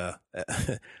 And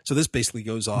so this basically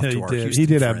goes off to our Houston He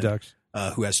did friend, have ducks.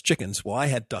 who has chickens. Well, I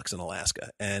had ducks in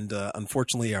Alaska. And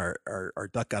unfortunately, our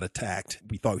duck got attacked.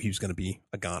 We thought he was going to be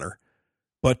a goner.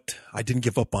 But I didn't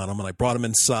give up on him, and I brought him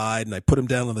inside, and I put him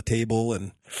down on the table,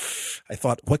 and I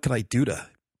thought, what can I do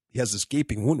he has this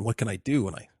gaping wound, what can I do?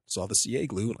 And I saw the CA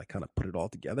glue, and I kind of put it all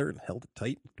together and held it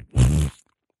tight,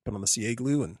 put on the CA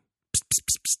glue, and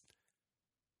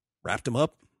wrapped him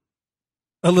up.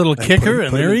 A little kicker,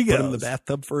 and there he goes. Put him in the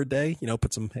bathtub for a day,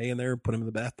 put some hay in there, put him in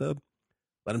the bathtub,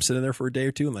 let him sit in there for a day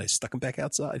or two, and I stuck him back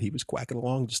outside. He was quacking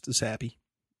along just as happy.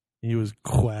 He was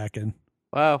quacking.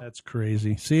 Wow. That's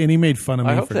crazy. See, and he made fun of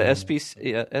me. I hope for the that.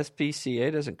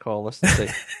 SPCA doesn't call us and say,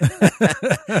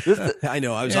 I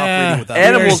know. I was operating without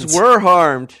animals license. were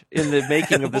harmed in the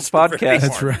making of this podcast.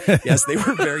 That's right. Yes, they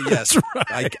were very, yes.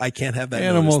 Right. I can't have that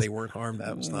Animals. notice. They weren't harmed.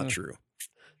 That was not true.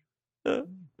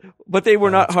 But they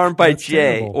were not harmed by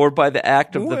Jay terrible. or by the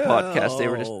act of the podcast. They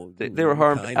were just they were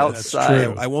harmed kind of.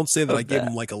 outside. I won't say that of I gave that.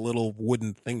 him like a little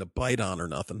wooden thing to bite on or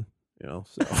nothing. So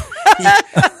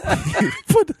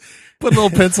Put a little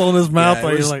pencil in his mouth. yeah,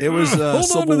 while you're like, it was "Hold on to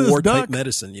Civil this War duck." type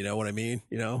medicine. You know what I mean?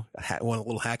 Want a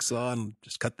little hacksaw and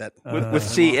just cut that with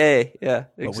CA. Yeah,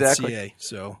 but exactly. With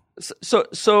CA,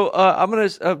 So I'm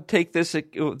gonna take this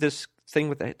thing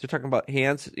with they're talking about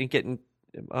hands and getting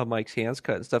Mike's hands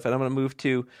cut and stuff, and I'm gonna move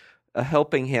to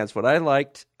helping hands. What I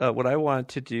want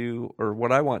to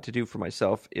do for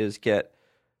myself is get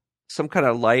some kind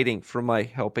of lighting for my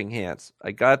helping hands.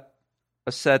 I got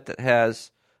a set that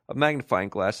has a magnifying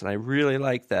glass, and I really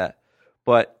like that.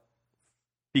 But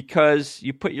because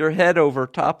you put your head over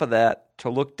top of that to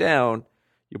look down,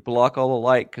 you block all the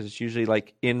light because it's usually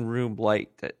like in-room light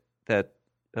that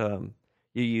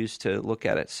you use to look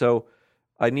at it. So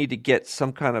I need to get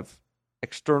some kind of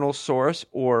external source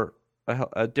or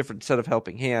a different set of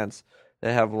helping hands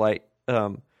that have light.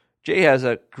 Jay has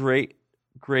a great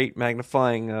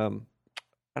magnifying.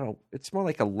 It's more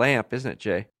like a lamp, isn't it,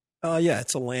 Jay? yeah,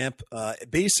 it's a lamp.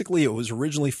 Basically, it was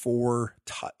originally for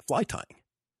fly tying,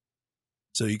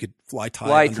 so you could fly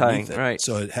tie underneath it. Right?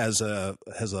 So it has a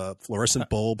fluorescent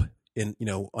bulb in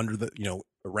under the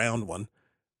a round one,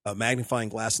 a magnifying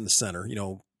glass in the center.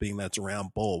 Being that's a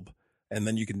round bulb, and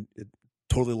then it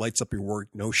totally lights up your work,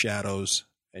 no shadows,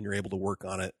 and you're able to work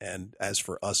on it. And as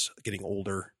for us getting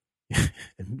older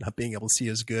and not being able to see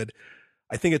as good,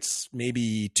 I think it's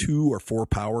maybe 2 or 4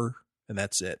 power, and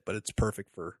that's it. But it's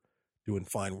perfect for doing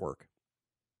fine work.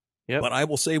 Yeah. But I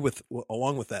will say,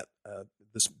 along with that,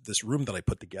 this room that I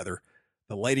put together,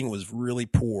 the lighting was really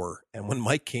poor. And when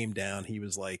Mike came down, he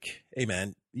was like, "Hey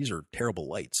man, these are terrible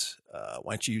lights.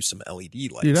 Why don't you use some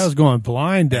LED lights?" Dude, I was going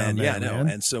blind down there. Yeah, I know. Man.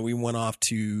 And so we went off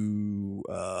to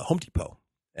Home Depot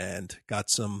and got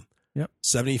some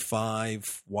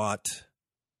 75 watt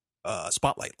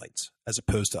spotlight lights, as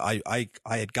opposed to I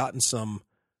had gotten some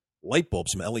light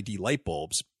bulbs, some LED light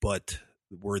bulbs, but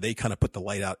where they kind of put the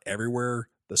light out everywhere,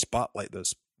 the spotlight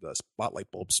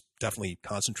bulbs definitely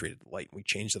concentrated the light. We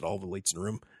changed it all the lights in the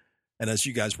room. And as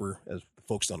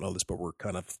folks don't know this, but we're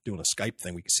kind of doing a Skype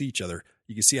thing, we can see each other.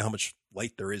 You can see how much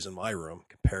light there is in my room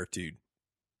compared to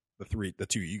the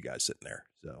two of you guys sitting there.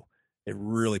 So it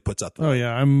really puts out the light.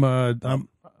 Yeah,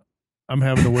 I'm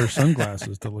having to wear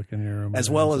sunglasses to look in your room. As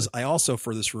well as I also,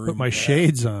 for this room, put my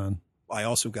shades on. I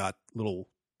also got little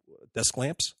desk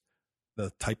lamps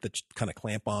the type that you kind of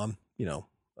clamp on,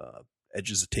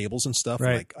 edges of tables and stuff.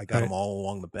 Right. And I got them all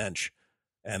along the bench,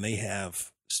 and they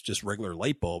have just regular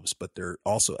light bulbs, but they're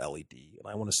also LED. And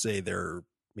I want to say they're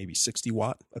maybe 60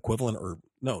 watt equivalent, or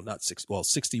no, not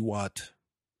 60 watt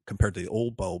compared to the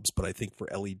old bulbs. But I think for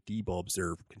LED bulbs,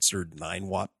 they're considered 9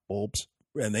 watt bulbs.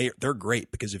 And they're great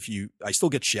because I still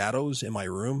get shadows in my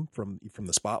room from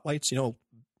the spotlights, a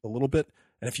little bit.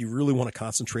 And if you really want to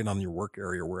concentrate on your work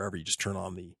area or wherever, you just turn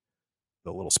on the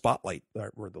little spotlight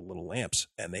or the little lamps,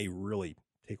 and they really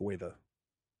take away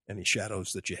any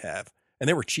shadows that you have. And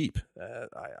they were cheap.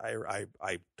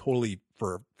 I totally,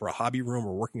 for a hobby room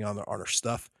or working on our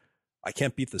stuff, I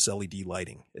can't beat this LED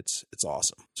lighting. It's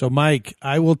awesome. So, Mike,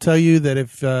 I will tell you that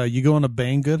if you go on to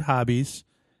Banggood Hobbies,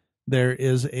 there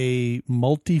is a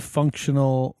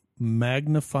multifunctional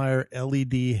magnifier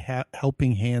LED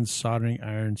helping hand soldering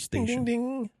iron station. Ding,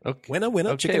 ding, ding. Okay. Winner,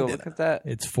 Okay, chicken well, dinner. look at that.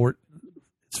 It's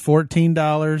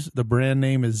 $14. The brand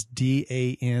name is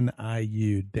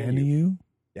DANIU. DANIU?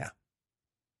 Yeah.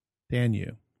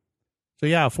 DANIU. So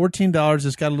yeah, $14.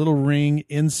 It's got a little ring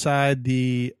inside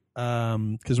the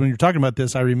because when you're talking about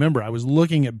this, I remember I was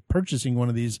looking at purchasing one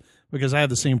of these because I have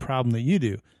the same problem that you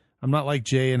do. I'm not like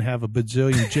Jay and have a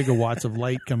bazillion gigawatts of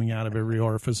light coming out of every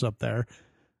orifice up there.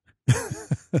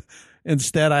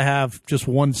 Instead, I have just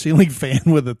one ceiling fan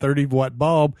with a 30-watt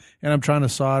bulb, and I'm trying to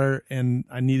solder, and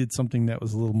I needed something that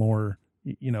was a little more,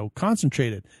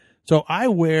 concentrated. So I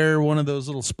wear one of those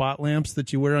little spot lamps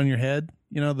that you wear on your head.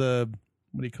 What do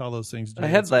you call those things? A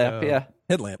headlamp, yeah.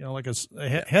 Headlamp. Like a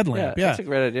headlamp, yeah. That's a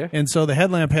great idea. And so the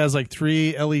headlamp has like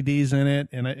 3 LEDs in it,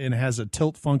 and it has a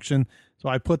tilt function. So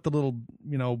I put the little,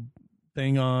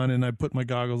 thing on, and I put my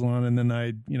goggles on, and then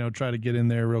I, try to get in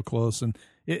there real close, and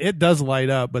it does light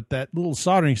up. But that little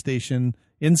soldering station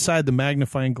inside the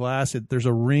magnifying glass, there's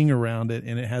a ring around it,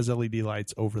 and it has LED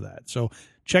lights over that. So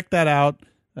check that out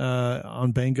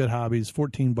on Banggood Hobbies.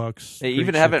 $14. They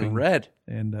even have it in red.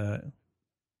 And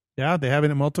yeah, they have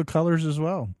it in multicolors as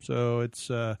well. So it's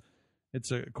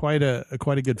quite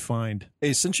a good find.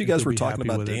 Hey, since you I think guys were you'll be talking happy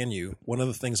about with it. DANIU, one of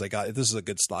the things I got, this is a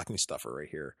good stocking stuffer right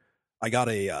here. I got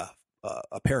a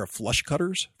pair of flush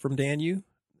cutters from DANIU,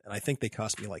 and I think they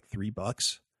cost me like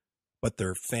 $3, but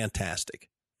they're fantastic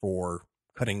for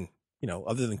cutting,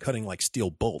 other than cutting like steel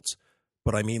bolts.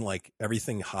 But I mean, like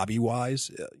everything hobby wise,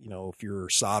 if you're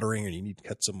soldering and you need to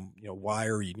cut some,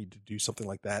 wire, you need to do something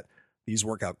like that. These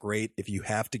work out great. If you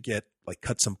have to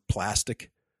cut some plastic,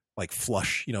 like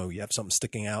flush, you have something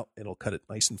sticking out, it'll cut it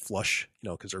nice and flush,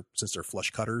 since they're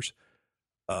flush cutters.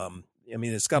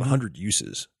 It's got 100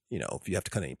 uses. If you have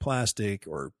to cut any plastic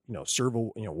or,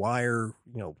 servo, wire,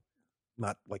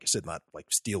 not like I said, not like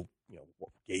steel,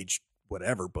 gauge,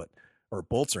 whatever, or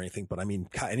bolts or anything, but I mean,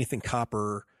 anything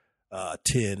copper,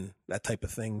 tin, that type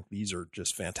of thing. These are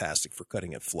just fantastic for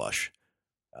cutting it flush.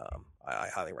 I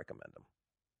highly recommend them.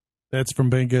 That's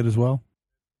from Banggood as well.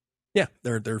 Yeah.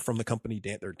 They're from the company.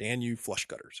 They're DANIU flush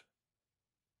cutters.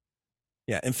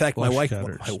 Yeah. In fact, Flush my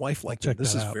cutters. wife liked Check it.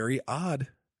 This that is out. very odd.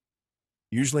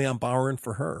 Usually I'm borrowing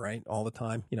for her, right? All the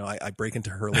time. I break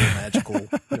into her little magical,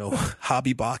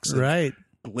 hobby box of Right.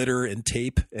 glitter and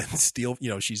tape and steel.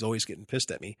 She's always getting pissed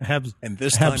at me. And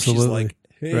this time Absolutely. she's like,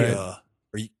 hey, Right. are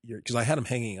you, because I had them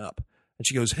hanging up. And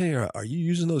she goes, hey, are you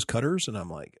using those cutters? And I'm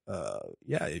like,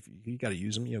 yeah, if you got to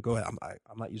use them, go ahead.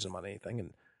 I'm not using them on anything.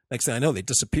 And next thing I know, they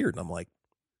disappeared. And I'm like,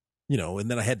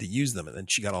 and then I had to use them. And then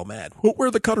she got all mad. Where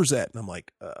are the cutters at? And I'm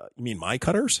like, you mean my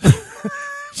cutters?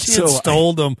 She had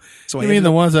stole them. So You mean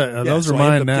the ones that those are I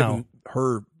mine ended up now? giving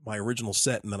her my original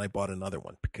set, and then I bought another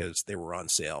one because they were on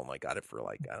sale, and I got it for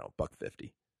like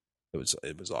 $1.50.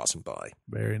 It was awesome buy.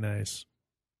 Very nice.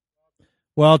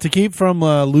 Well, to keep from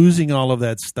losing all of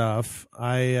that stuff,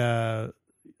 I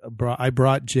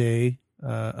brought Jay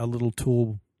a little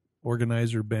tool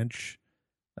organizer bench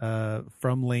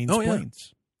from Lane's Oh, yeah.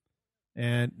 Plains,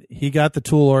 and he got the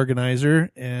tool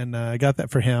organizer, and I got that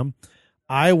for him.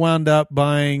 I wound up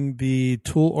buying the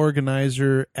tool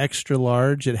organizer extra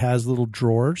large. It has little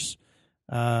drawers.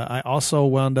 I also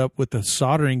wound up with the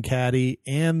soldering caddy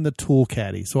and the tool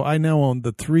caddy. So I now own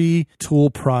the 3 tool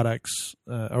products,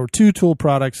 or 2 tool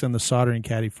products and the soldering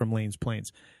caddy from Lane's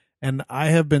Plains. And I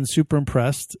have been super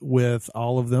impressed with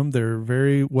all of them. They're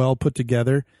very well put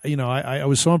together. I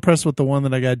was so impressed with the one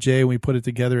that I got Jay when we put it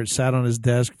together. It sat on his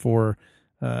desk for,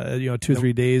 2 or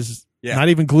 3 days. Yeah. Not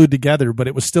even glued together, but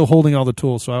it was still holding all the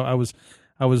tools. So I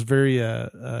was very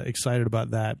excited about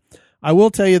that. I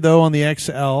will tell you though, on the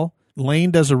XL,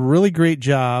 Lane does a really great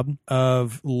job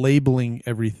of labeling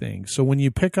everything. So when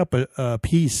you pick up a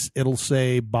piece, it'll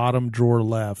say bottom drawer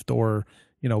left or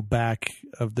back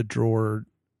of the drawer,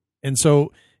 and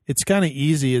so it's kind of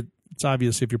easy it's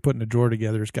obvious if you're putting a drawer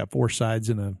together, it's got 4 sides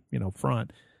and a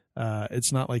front.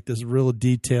 It's not like this real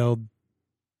detailed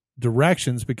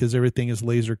directions because everything is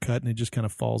laser cut and it just kind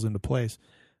of falls into place.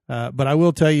 But I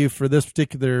will tell you, for this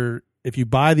particular, if you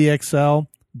buy the XL,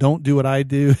 don't do what I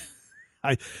do.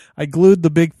 I glued the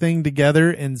big thing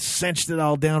together and cinched it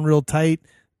all down real tight,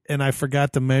 and I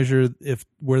forgot to measure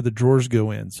where the drawers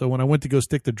go in. So when I went to go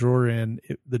stick the drawer in,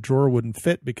 the drawer wouldn't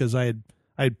fit because I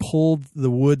had pulled the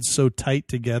wood so tight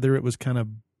together it was kind of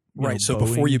right. So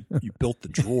before you built the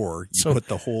drawer, you put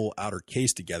the whole outer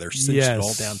case together, cinched it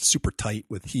all down super tight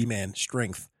with He-Man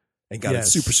strength, and got it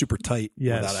super, super tight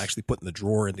without actually putting the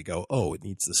drawer in to go, oh, it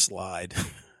needs to slide.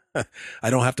 I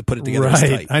don't have to put it together as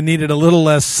tight. I needed a little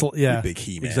less. Big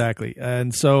He-Man. Exactly.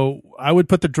 And so I would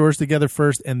put the drawers together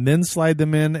first and then slide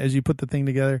them in as you put the thing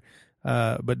together.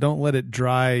 But don't let it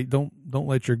dry. Don't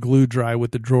let your glue dry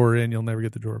with the drawer in. You'll never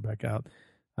get the drawer back out.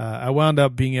 I wound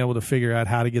up being able to figure out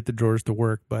how to get the drawers to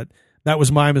work, but that was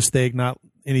my mistake, not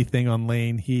anything on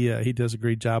Lane. He does a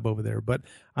great job over there. But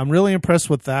I'm really impressed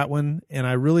with that one, and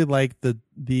I really like the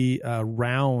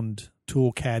round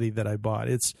tool caddy that I bought.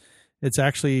 It's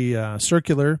actually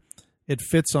circular. It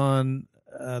fits on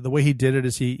the way he did it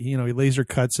is he laser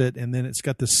cuts it, and then it's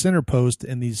got the center post,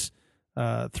 and these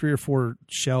 3 or 4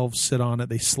 shelves sit on it.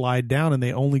 They slide down, and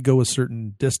they only go a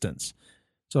certain distance.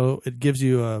 So it gives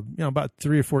you about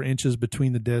 3 or 4 inches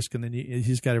between the disc, and then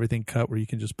he's got everything cut where you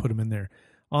can just put them in there.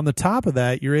 On the top of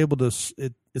that, you're able to.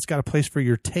 It's got a place for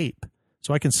your tape,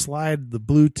 so I can slide the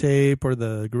blue tape or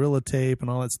the Gorilla tape and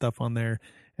all that stuff on there,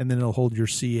 and then it'll hold your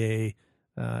CA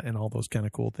and all those kind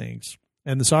of cool things.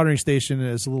 And the soldering station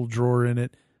has a little drawer in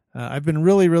it. I've been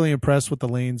really, really impressed with the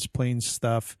Lane's Plains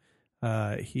stuff.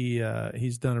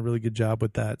 He's done a really good job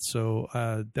with that. So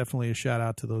definitely a shout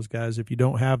out to those guys. If you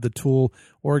don't have the tool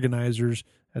organizers,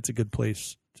 that's a good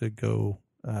place to go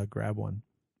grab one.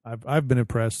 I've been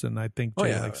impressed, and I think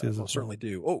Jay likes his. I certainly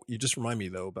do. Oh, you just remind me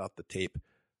though about the tape.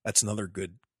 That's another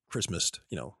good Christmas,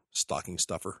 stocking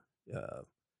stuffer.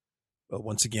 But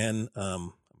once again,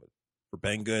 for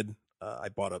Banggood, I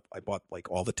bought like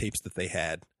all the tapes that they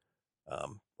had.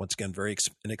 Once again, very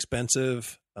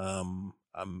inexpensive.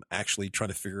 I'm actually trying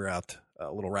to figure out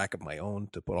a little rack of my own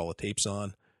to put all the tapes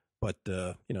on, but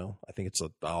I think it's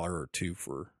 $1 or $2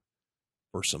 for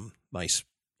some nice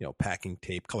packing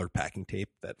tape, colored packing tape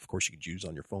that of course you could use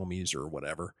on your foamies or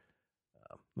whatever.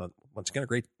 Once again, a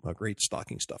great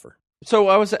stocking stuffer. So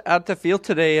I was at the field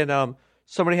today, and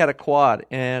somebody had a quad,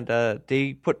 and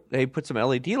they put some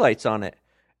LED lights on it,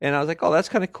 and I was like, oh, that's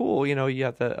kind of cool. You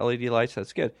have the LED lights.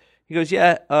 That's good. He goes,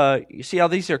 yeah. You see how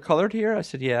these are colored here? I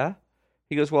said, yeah.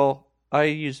 He goes, well, I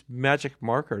use magic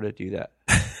marker to do that.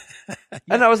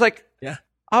 And I was like, yeah.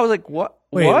 I was like, what?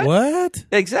 Wait, what?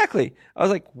 Exactly. I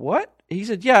was like, what? He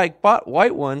said, yeah, I bought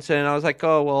white ones. And I was like,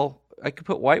 oh, well, I could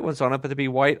put white ones on it, but they'd be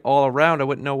white all around. I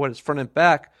wouldn't know what it's front and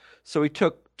back. So he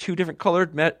took 2 different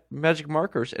colored magic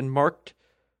markers and marked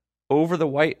over the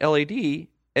white LED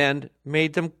and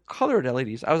made them colored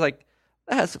LEDs. I was like,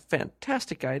 that's a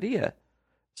fantastic idea.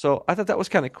 So I thought that was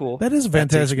kind of cool. That is a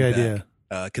fantastic idea.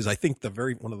 Because I think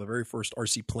one of the very first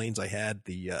RC planes I had,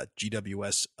 the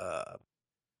GWS.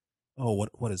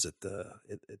 What is it?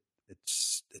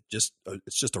 It's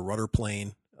just a rudder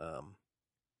plane.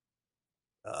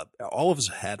 All of us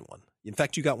had one. In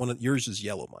fact, you got one. Yours is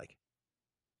yellow, Mike.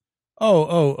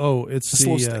 Oh! It's the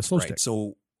slow right. stick.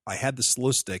 So I had the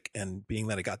slow stick, and being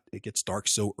that it gets dark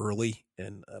so early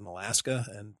in Alaska,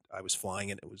 and I was flying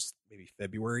it. It was maybe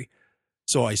February.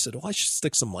 So I said, well, I should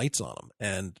stick some lights on them.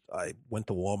 And I went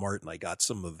to Walmart and I got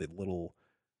some of the little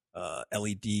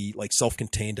LED, like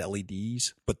self-contained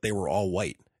LEDs, but they were all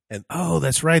white. And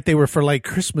that's right. They were for like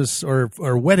Christmas or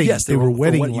weddings. Yes, they were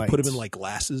wedding lights. You put them in like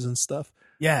glasses and stuff.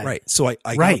 Yeah. Right. So I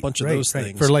got a bunch of those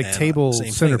things. For like table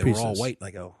centerpieces. They were all white. And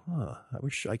I go, I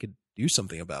wish I could do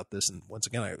something about this. And once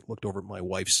again, I looked over at my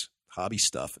wife's hobby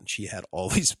stuff, and she had all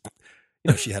these...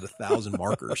 she had 1,000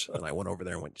 markers, and I went over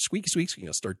there and went squeaky, squeaky.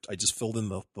 I just filled in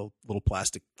the little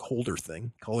plastic holder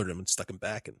thing, colored them, and stuck them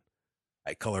back, and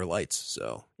I color lights.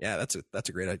 So yeah, that's a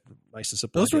great, nice and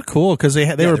simple. Those were cool because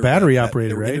they were battery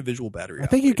operated, they were right? Individual battery. I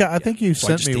think you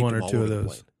so sent me one or two of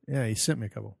those. Yeah, you sent me a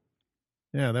couple.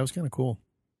 Yeah, that was kind of cool.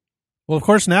 Well, of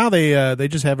course, now they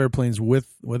just have airplanes with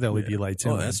LED lights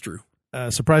in them. That's true.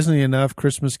 Surprisingly enough,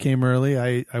 Christmas came early.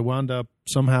 I wound up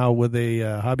somehow with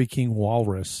a Hobby King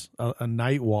walrus, a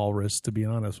night walrus, to be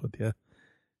honest with you.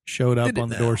 Showed up on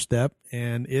the doorstep,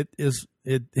 and it is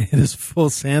full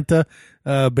Santa.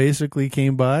 Basically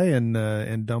came by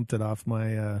and dumped it off to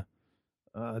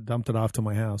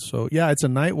my house. So yeah, it's a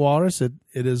night walrus. It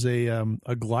is a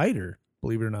glider,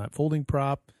 believe it or not, folding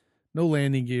prop, no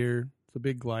landing gear, It's a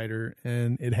big glider,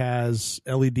 and it has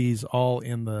LEDs all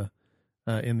in the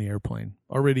airplane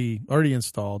already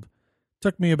installed.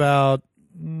 Took me about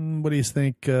what do you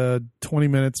think, 20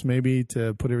 minutes maybe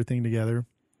to put everything together.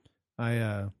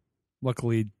 I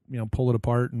luckily pulled it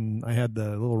apart, and I had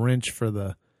the little wrench for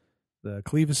the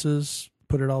clevises.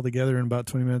 Put it all together in about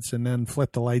 20 minutes, and then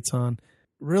flipped the lights on.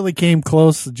 Really came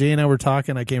close. Jay and I were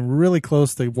talking. I came really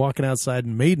close to walking outside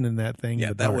and maiden in that thing.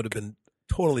 Yeah, that would have been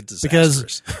totally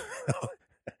disastrous.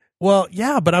 Well,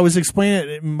 yeah, but I was explaining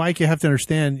it. Mike, you have to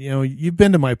understand, you've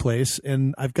been to my place,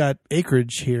 and I've got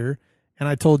acreage here, and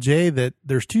I told Jay that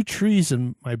there's 2 trees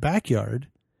in my backyard,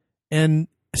 and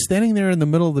standing there in the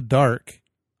middle of the dark,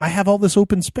 I have all this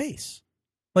open space.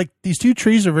 Like, these 2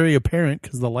 trees are very apparent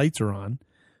because the lights are on,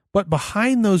 but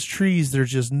behind those trees,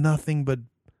 there's just nothing but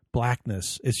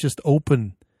blackness. It's just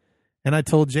open. And I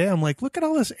told Jay, I'm like, look at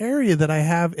all this area that I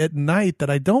have at night that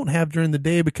I don't have during the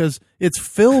day because it's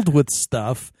filled with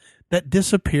stuff that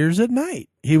disappears at night.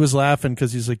 He was laughing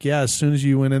because he's like, yeah, as soon as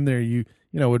you went in there, you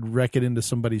would wreck it into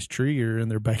somebody's tree or in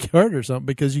their backyard or something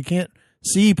because you can't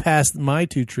see past my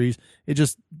 2 trees. It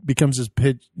just becomes this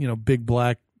big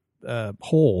black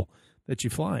hole that you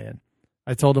fly in.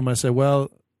 I told him, I said,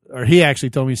 he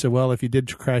actually told me, he said, well, if you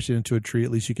did crash it into a tree,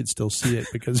 at least you could still see it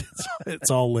because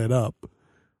it's all lit up.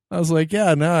 I was like,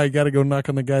 yeah, now I got to go knock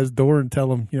on the guy's door and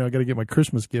tell him, I got to get my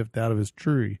Christmas gift out of his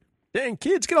tree. Dang,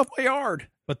 kids, get off my yard.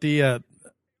 But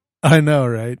I know,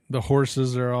 right? The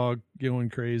horses are all going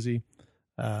crazy.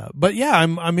 But yeah,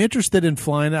 I'm interested in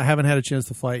flying. I haven't had a chance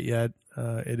to fly it yet.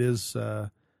 It is a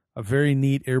very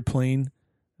neat airplane.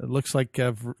 It looks like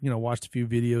I've watched a few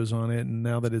videos on it, and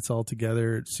now that it's all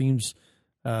together, it seems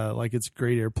like it's a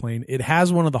great airplane. It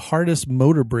has one of the hardest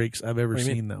motor brakes I've ever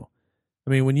seen, though. I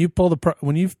mean, when you pull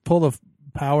the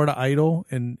power to idle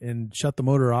and shut the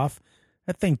motor off,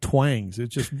 that thing twangs. It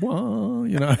just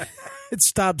it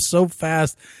stops so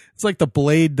fast. It's like the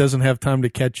blade doesn't have time to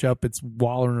catch up. It's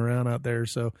wallering around out there.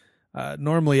 So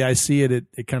normally I see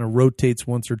it kind of rotates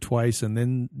once or twice and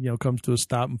then comes to a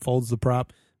stop and folds the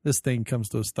prop. This thing comes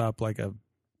to a stop like a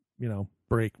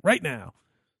brake right now.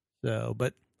 So,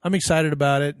 but I'm excited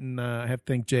about it, and I have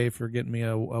to thank Jay for getting me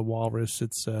a Walrus.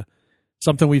 It's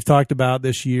something we've talked about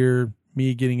this year,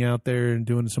 me getting out there and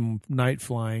doing some night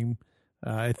flying.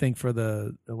 I think for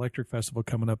the Electric Festival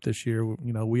coming up this year,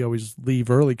 we always leave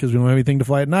early because we don't have anything to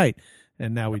fly at night,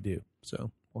 and now we do.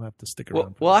 So we'll have to stick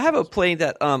around. Well, I have a plane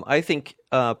that I think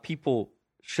people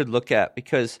should look at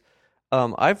because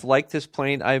I've liked this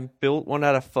plane. I built one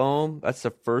out of foam. That's the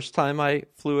first time I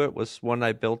flew it, was one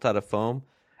I built out of foam.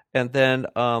 And then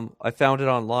I found it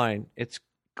online. It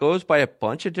goes by a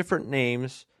bunch of different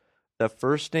names. The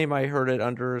first name I heard it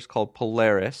under is called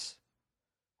Polaris.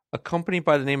 A company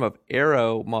by the name of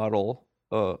Aero Model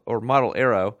or Model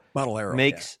Aero. Model Aero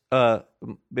makes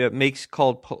they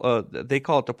call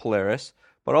it the Polaris,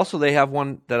 but also they have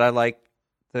one that I like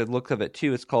the look of it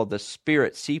too. It's called the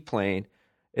Spirit Seaplane.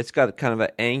 It's got kind of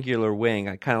an angular wing.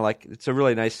 I kind of like. It's a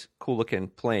really nice, cool looking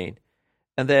plane.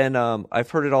 And then I've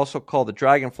heard it also called the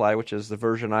Dragonfly, which is the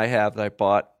version I have that I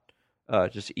bought,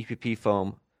 just EPP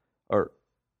foam,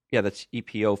 that's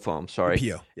EPO foam. Sorry,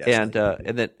 EPO.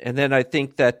 Yes, and then I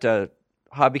think that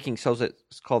Hobby King sells it.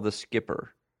 It's called the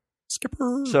Skipper.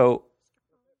 So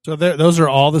those are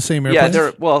all the same airplanes.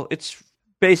 Yeah, it's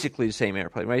basically the same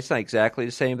airplane, right? It's not exactly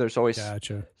the same. There's always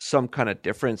some kind of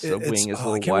difference. The wing is a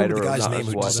little I can't wider. Remember the guy's or not name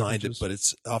who wide. designed it, but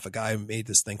it's off a guy who made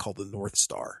this thing called the North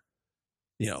Star.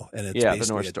 And it's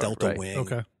basically a delta wing.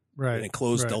 Okay. Right. An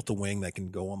enclosed delta wing that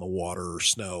can go on the water or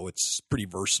snow. It's pretty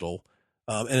versatile.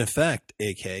 And in fact,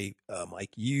 AK,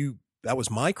 Mike, that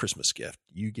was my Christmas gift.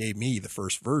 You gave me the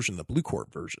first version, the Blue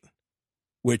Corp version,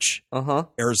 which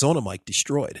Arizona Mike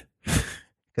destroyed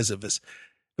because of his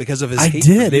I hate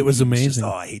did. for you. It was amazing.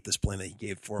 I hate this plane that he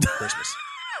gave for me for Christmas.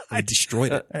 I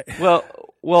destroyed it.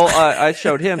 Well, I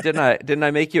showed him, didn't I? Didn't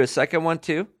I make you a second one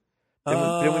too?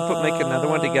 Didn't we make another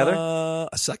one together?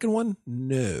 A second one?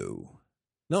 No,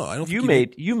 I don't. You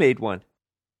made one.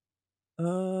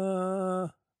 I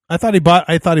thought he bought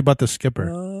the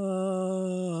Skipper.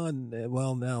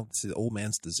 Well, now it's the old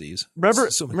man's disease.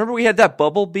 Remember we had that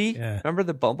Bumblebee? Yeah. Remember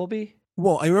the Bumblebee?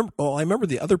 Well, I remember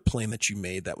the other plane that you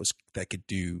made that could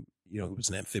do. It was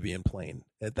an amphibian plane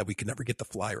that we could never get the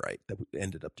fly right. That we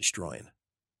ended up destroying.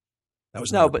 That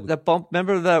was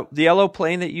remember the yellow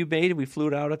plane that you made? We flew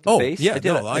it out at the base. Yeah,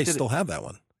 I still have that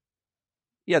one.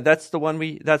 Yeah, that's the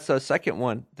one that's the second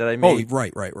one that I made. Oh,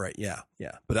 right. Yeah.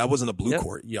 But that wasn't a Blue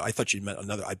Core. Yeah, I thought you meant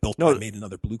another. I made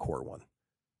another Blue Core one.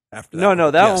 After that, one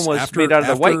was made out of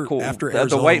the white core. After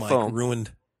the white foam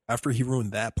after he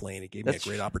ruined that plane, it gave me a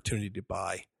great opportunity to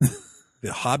buy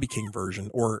the Hobby King version,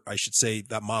 or I should say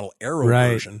that Model Aero Right.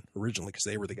 version originally, because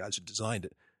they were the guys who designed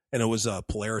it, and it was a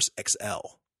Polaris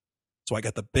XL. So I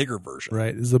got the bigger version.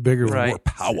 Right, this is the bigger one. Right. More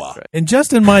power. Right. And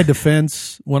just in my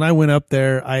defense, when I went up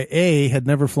there, I A, had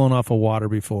never flown off of water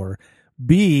before.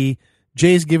 B,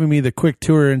 Jay's giving me the quick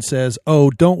tour and says, "Oh,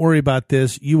 don't worry about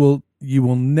this. You will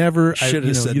never. Should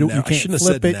have said you never. I can't shouldn't have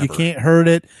flip said it. You never. can't hurt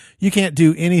it. You can't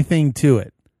do anything to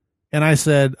it." And I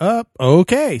said,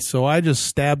 okay." So I just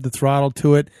stabbed the throttle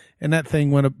to it, and that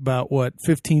thing went about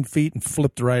 15 feet and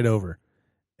flipped right over.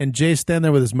 And Jay's standing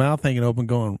there with his mouth hanging open,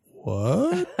 going,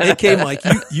 "What?" AK Mike,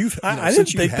 you've I didn't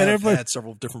since you think that have everybody- had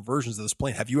several different versions of this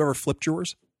plane. Have you ever flipped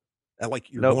yours?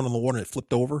 Like you're Nope. going on the water and it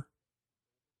flipped over?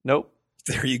 Nope.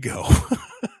 There you go.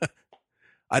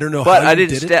 I don't know But how I you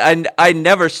didn't. did it. I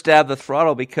never stabbed the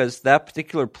throttle because that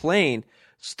particular plane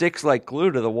sticks like glue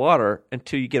to the water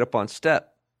until you get up on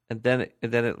step, and then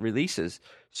it releases.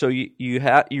 So you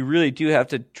really do have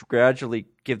to gradually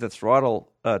give the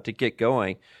throttle to get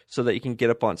going so that you can get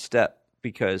up on step.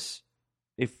 Because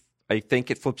if I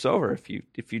think it flips over if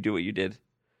you do what you did.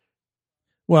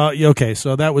 Well, okay,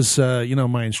 so that was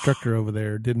my instructor over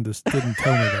there didn't tell me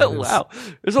that. It was- Wow,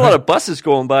 there's a lot of buses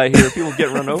going by here. People get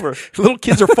run over. Little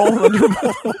kids are falling under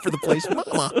all over the place.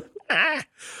 Mama.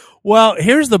 Well,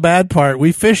 here's the bad part.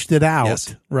 We fished it out,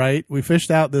 Yes. right? We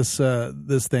fished out this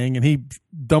thing, and he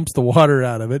dumps the water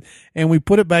out of it, and we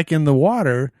put it back in the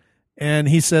water, and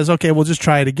he says, "Okay, we'll just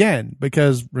try it again,"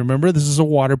 because remember, this is a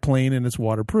water plane and it's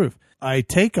waterproof. I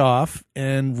take off,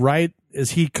 and right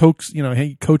as he coaches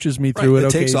me through Right, it. it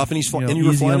Okay, takes off, and he's and you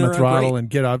were easy flying on the around throttle great. and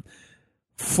get up,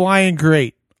 flying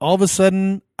great. All of a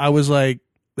sudden, I was like,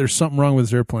 "There's something wrong with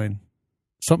this airplane.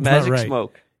 Something's Magic not right."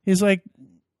 smoke. He's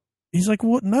like,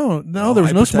 "What? No, No, there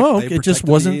was I no protect- smoke. they It just protected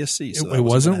the wasn't. ASC, so that it wasn't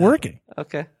wasn't gonna happen. working."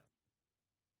 Okay.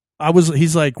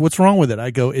 He's like, "What's wrong with it?"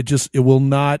 I go, it will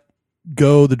not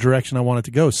go the direction I want it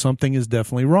to go. Something is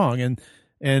definitely wrong."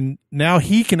 And now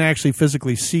he can actually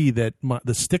physically see that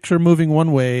the sticks are moving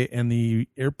one way and the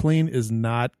airplane is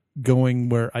not going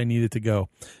where I need it to go.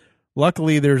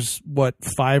 Luckily, there's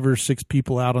 5 or 6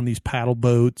 people out on these paddle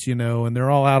boats, and they're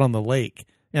all out on the lake.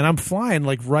 And I'm flying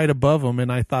like right above them. And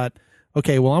I thought,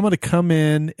 okay, well, I'm going to come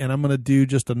in and I'm going to do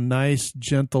just a nice,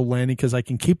 gentle landing because I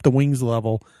can keep the wings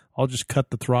level. I'll just cut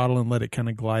the throttle and let it kind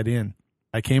of glide in.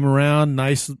 I came around,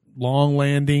 nice long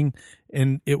landing,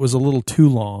 and it was a little too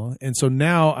long. And so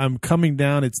now I'm coming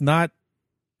down. It's not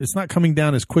coming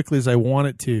down as quickly as I want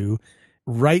it to.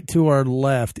 Right to our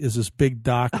left is this big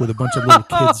dock with a bunch of little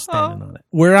kids standing on it.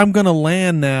 Where I'm going to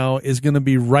land now is going to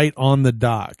be right on the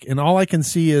dock. And all I can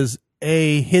see is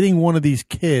hitting one of these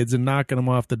kids and knocking them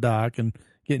off the dock and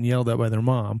getting yelled at by their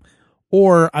mom.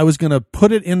 Or I was going to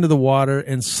put it into the water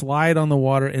and slide on the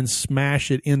water and smash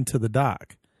it into the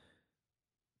dock.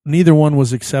 Neither one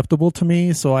was acceptable to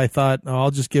me, so I thought,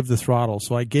 I'll just give the throttle.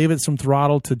 So I gave it some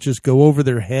throttle to just go over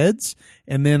their heads,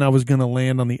 and then I was going to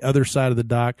land on the other side of the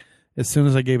dock. As soon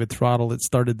as I gave it throttle, it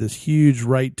started this huge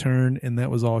right turn, and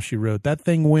that was all she wrote. That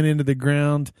thing went into the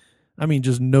ground,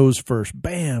 just nose first,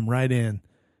 bam, right in.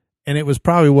 And it was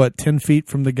probably, 10 feet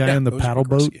from the guy in the it was paddle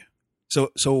quick boat? rescue.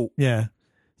 So Yeah.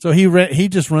 So he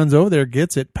just runs over there,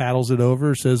 gets it, paddles it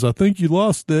over, says, "I think you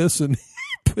lost this," and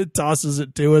tosses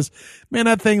it to us. Man,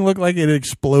 that thing looked like it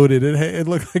exploded. It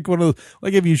looked like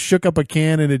like if you shook up a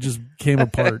can and it just came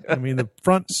apart. The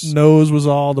front nose was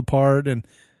all apart, and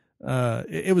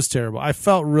it was terrible. I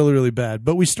felt really, really bad.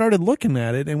 But we started looking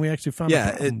at it, and we actually found a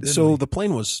problem, didn't so we? the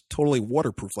plane was totally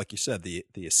waterproof, like you said. The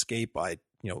escape, I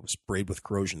sprayed with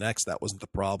Corrosion X. That wasn't the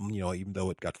problem. Even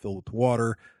though it got filled with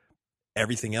water,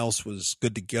 everything else was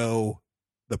good to go.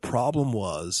 The problem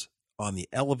was on the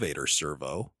elevator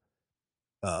servo.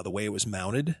 The way it was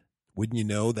mounted, wouldn't you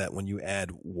know that when you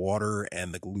add water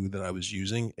and the glue that I was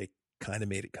using, it kind of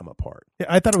made it come apart. Yeah,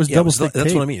 I thought it was Yeah, double stick tape.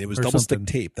 that's what I mean. It was or double stick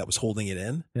something. tape that was holding it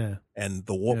in. Yeah. And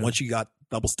Yeah. once you got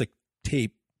double stick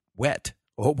tape wet,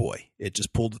 oh boy, it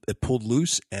just pulled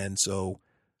loose, and so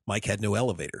Mike had no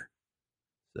elevator.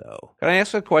 So Can I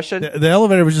ask a question? The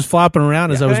elevator was just flopping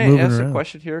around as I was Can moving I ask around. a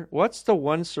question here? What's the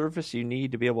one surface you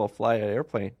need to be able to fly an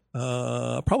airplane?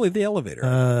 probably the elevator.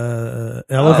 Elevator?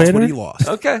 That's what he lost.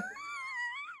 Okay.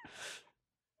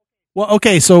 Well,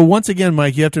 okay, so once again,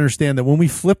 Mike, you have to understand that when we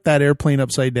flipped that airplane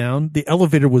upside down, the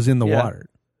elevator was in the Yeah. water.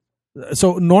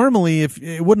 So normally, if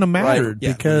it wouldn't have mattered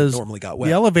Yeah, because it normally got wet.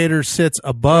 the elevator sits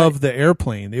above the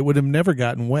airplane. It would have never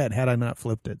gotten wet had I not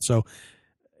flipped it. So,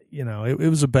 it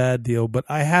was a bad deal, but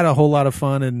I had a whole lot of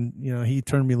fun, and he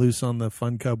turned me loose on the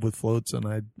Fun Cub with floats, and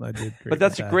I did great. But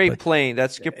that's with a great But plane.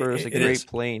 That Skipper is a great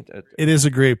plane. It is a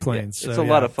great plane. Yeah, so, it's a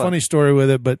lot of fun. Funny story with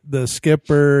it, but the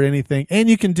Skipper, anything, and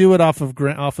you can do it off of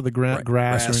the Right.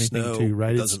 grass or anything snow, too,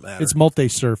 right? doesn't matter. It's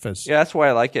multi-surface. Yeah, that's why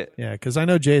I like it. Yeah, because I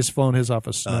know Jay's flown his off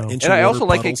of snow. inch And I water also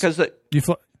like it puddles.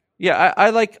 because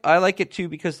I like it too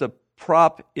because the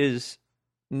prop is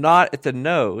not at the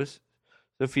nose.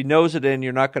 So if you nose it in,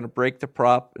 you're not going to break the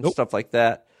prop and stuff like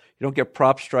that. You don't get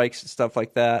prop strikes and stuff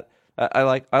like that. I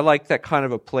like that kind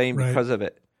of a plane Right. because of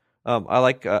it.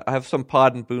 I have some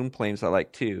pod and boom planes I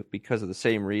like too because of the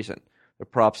same reason. The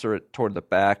props are toward the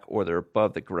back or they're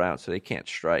above the ground, so they can't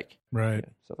strike. Right.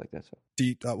 Stuff like that.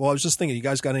 So. Well, I was just thinking, you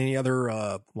guys got any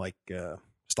other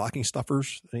stocking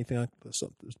stuffers? Anything like this?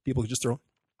 People could just throw?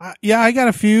 Yeah, I got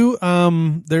a few.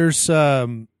 There's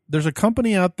a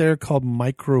company out there called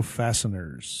Micro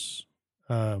Fasteners.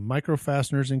 Micro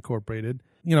Fasteners Incorporated.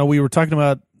 We were talking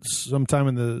about sometime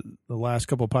in the last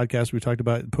couple of podcasts, we talked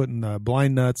about putting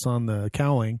blind nuts on the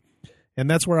cowling, and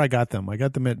that's where I got them. I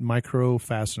got them at Micro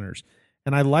Fasteners.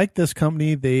 And I like this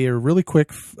company. They are really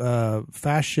quick,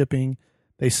 fast shipping.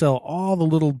 They sell all the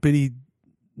little bitty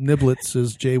niblets,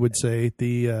 as Jay would say,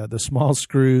 the small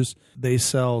screws. They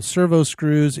sell servo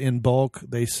screws in bulk.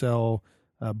 They sell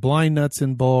blind nuts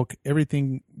in bulk,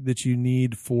 everything that you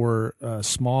need for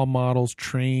small models,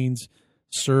 trains,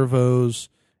 servos,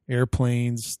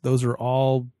 airplanes. Those are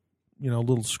all,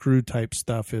 little screw type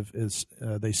stuff if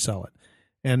they sell it.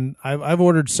 And I've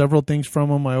ordered several things from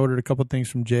them. I ordered a couple of things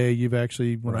from Jay. You've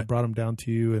actually, when I brought them down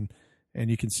to you,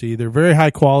 and you can see they're very high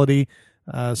quality.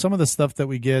 Some of the stuff that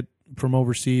we get from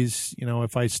overseas,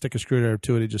 if I stick a screwdriver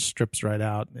to it, it just strips right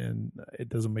out, and it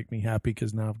doesn't make me happy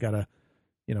because now I've got to,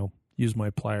 use my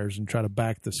pliers and try to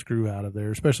back the screw out of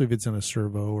there, especially if it's in a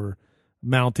servo or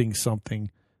mounting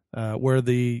something. Where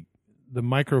the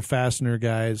Micro Fastener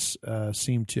guys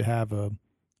seem to have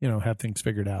have things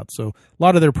figured out. So a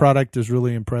lot of their product is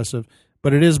really impressive,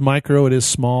 but it is micro, it is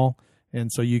small,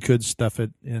 and so you could stuff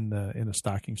it in a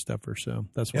stocking stuffer. So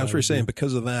that's what I was really saying. do.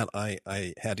 Because of that,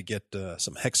 I had to get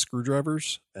some hex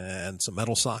screwdrivers and some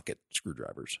metal socket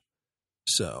screwdrivers.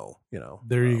 So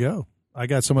There you go. I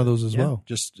got some of those as well.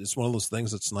 Just it's one of those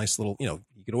things that's nice little. You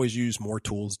could always use more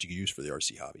tools that you can use for the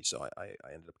RC hobby. So I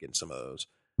ended up getting some of those.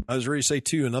 I was ready to say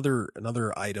too,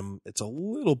 another item. It's a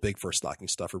little big for a stocking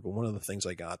stuffer, but one of the things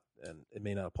I got, and it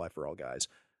may not apply for all guys,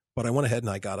 but I went ahead and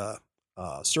I got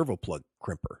a servo plug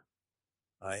crimper.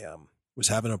 I was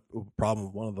having a problem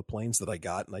with one of the planes that I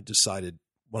got, and I decided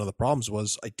one of the problems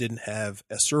was I didn't have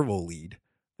a servo lead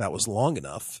that was long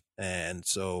enough, and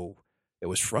so it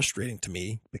was frustrating to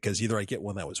me because either I get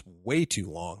one that was way too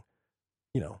long,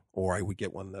 or I would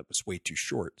get one that was way too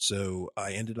short. So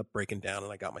I ended up breaking down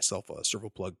and I got myself a servo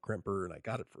plug crimper, and I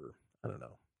got it for, I don't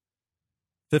know,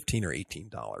 $15 or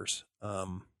 $18.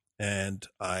 And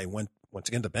I went once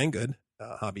again to Banggood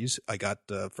Hobbies. I got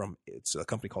it's a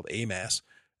company called AMAS,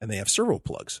 and they have servo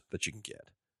plugs that you can get.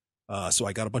 So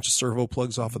I got a bunch of servo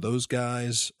plugs off of those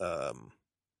guys.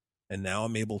 And now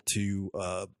I'm able to,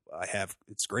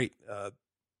 it's great.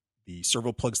 The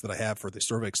servo plugs that I have for the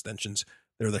servo extensions,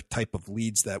 they're the type of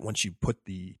leads that once you put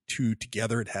the two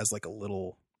together, it has like a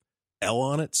little L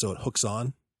on it. So it hooks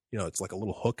on, it's like a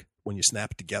little hook when you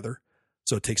snap it together.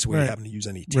 So it takes away having to use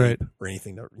any tape or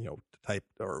anything to, to type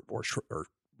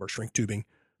or shrink tubing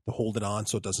to hold it on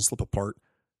so it doesn't slip apart.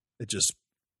 It just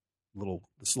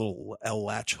this little L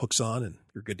latch hooks on and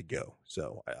you're good to go.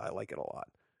 So I like it a lot.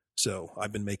 So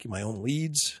I've been making my own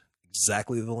leads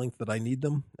exactly the length that I need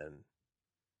them, and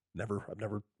I've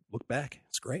never looked back.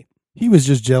 It's great. He was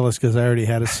just jealous because I already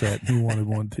had a set. He wanted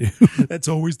one too. That's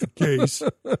always the case.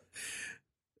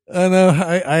 I know.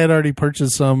 I had already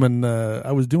purchased some, and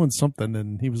I was doing something,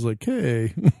 and he was like,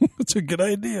 "Hey, that's a good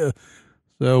idea."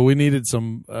 So we needed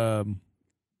some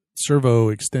servo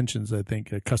extensions. I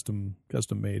think custom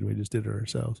made. We just did it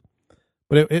ourselves.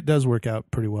 But it does work out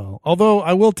pretty well. Although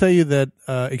I will tell you that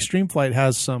Extreme Flight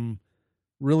has some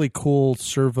really cool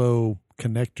servo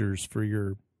connectors for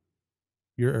your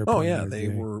airplane. Oh yeah, they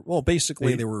were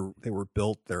basically they were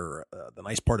built. They're the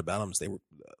nice part about them is they were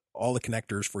all the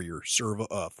connectors for your servo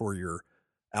for your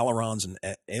ailerons and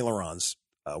ailerons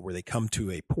where they come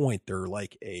to a point. They're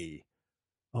like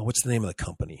what's the name of the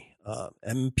company?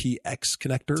 MPX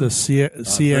connector. It's a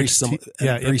CX. Very similar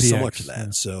MPX, to that. Yeah.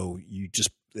 So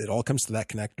it all comes to that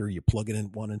connector. You plug it in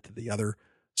one into the other.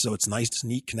 So it's nice,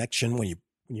 neat connection. When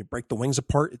you break the wings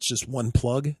apart, it's just one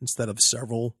plug instead of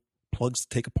several plugs to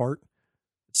take apart.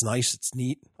 It's nice. It's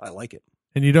neat. I like it.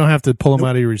 And you don't have to pull them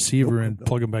out of your receiver and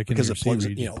plug them back into because your it plugs.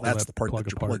 receiver. That's the part that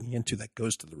you're apart. plugging into that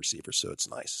goes to the receiver. So it's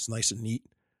nice. It's nice and neat.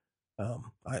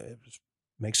 It just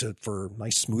makes it for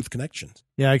nice smooth connections.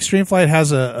 Yeah, Extreme Flight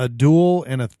has a dual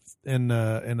and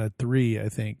a 3, I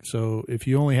think. So if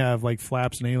you only have like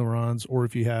flaps and ailerons, or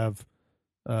if you have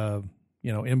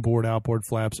inboard outboard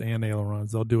flaps and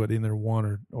ailerons, they'll do it either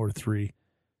 1 or 3.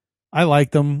 I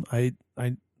like them. I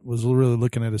was really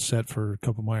looking at a set for a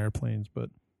couple of my airplanes, but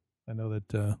I know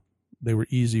that they were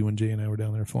easy when Jay and I were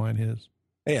down there flying his.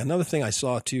 Hey, another thing I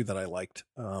saw too that I liked,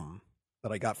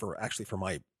 that I got for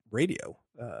my radio,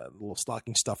 little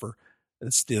stocking stuffer.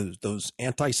 It's those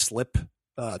anti-slip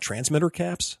transmitter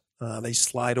caps. They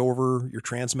slide over your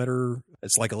transmitter.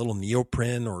 It's like a little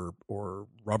neoprene or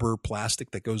rubber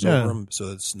plastic that goes over them,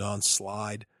 so it's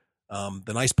non-slide.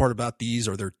 The nice part about these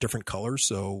are they're different colors.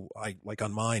 So I like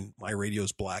on mine, my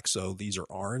radio's black, so these are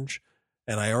orange.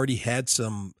 And I already had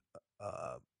some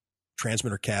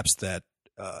transmitter caps that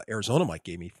Arizona Mike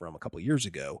gave me from a couple of years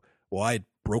ago. Well, I'd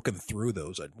broken through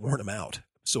those. I'd worn them out.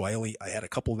 So I had a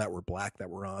couple that were black that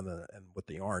were on, and with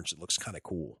the orange, it looks kind of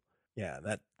cool. Yeah,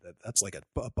 that's like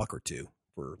a buck or two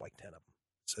for like 10 of them.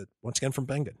 So once again from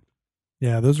Banggood.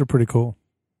 Yeah, those are pretty cool.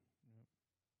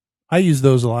 I use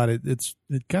those a lot. It's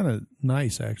kind of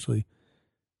nice, actually.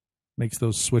 Makes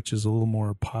those switches a little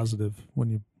more positive when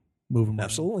you move them.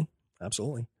 Absolutely.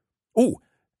 Absolutely. Oh,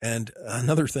 and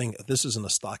another thing, this isn't a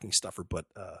stocking stuffer, but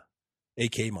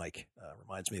AK Mike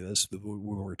reminds me of this when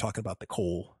we were talking about the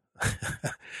coal.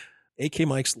 AK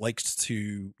Mike likes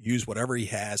to use whatever he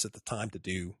has at the time to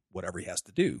do whatever he has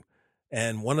to do.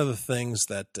 And one of the things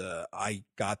that I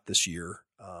got this year,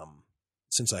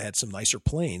 since I had some nicer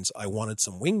planes, I wanted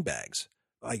some wing bags.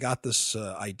 I got this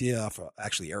idea off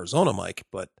actually Arizona Mike,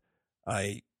 but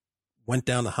I went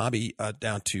down the hobby,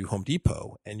 down to Home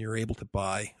Depot, and you're able to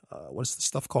buy, what's the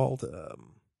stuff called?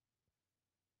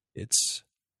 It's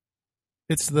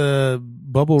the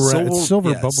bubble wrap. It's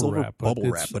silver bubble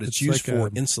wrap. But it's used like for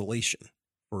insulation,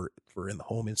 for in the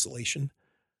home insulation.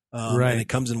 Right. And it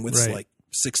comes in widths like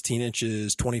 16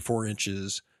 inches, 24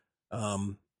 inches.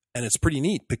 And it's pretty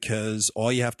neat because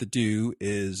all you have to do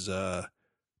is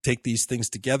take these things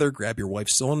together, grab your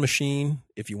wife's sewing machine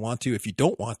if you want to. If you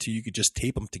don't want to, you could just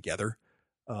tape them together,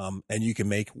 and you can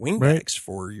make wing bags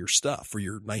for your stuff, for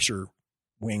your nicer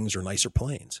wings or nicer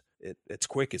planes. It's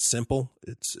quick, it's simple,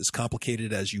 it's as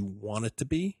complicated as you want it to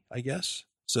be, I guess.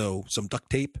 So some duct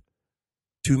tape,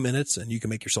 2 minutes, and you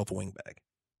can make yourself a wing bag.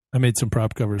 I made some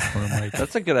prop covers for him, Mike.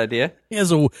 That's a good idea. He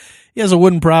has a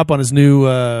wooden prop on his new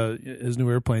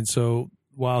airplane. So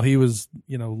while he was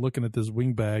looking at this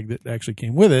wing bag that actually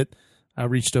came with it, I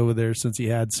reached over there since he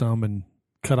had some and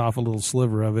cut off a little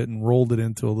sliver of it and rolled it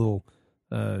into a little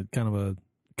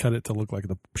cut it to look like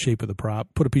the shape of the prop.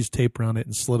 Put a piece of tape around it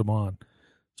and slid them on.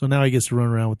 So now he gets to run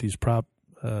around with these prop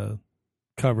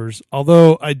covers.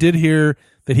 Although I did hear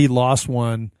that he lost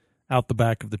one out the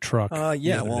back of the truck.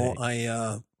 Yeah. Well,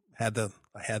 I had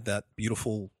that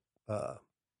beautiful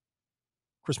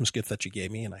Christmas gift that you gave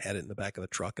me, and I had it in the back of the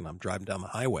truck, and I'm driving down the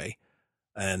highway,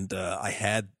 and I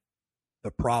had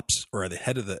the props or the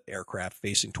head of the aircraft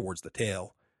facing towards the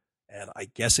tail, and I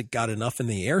guess it got enough in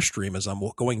the airstream as I'm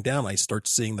going down, I start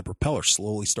seeing the propeller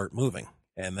slowly start moving.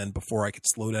 And then before I could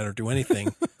slow down or do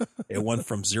anything, it went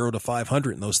from 0 to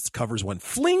 500, and those covers went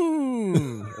fling,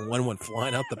 and one went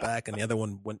flying out the back, and the other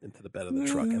one went into the bed of the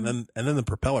truck. And then the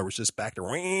propeller was just back to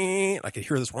I could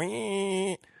hear this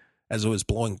as it was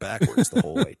blowing backwards the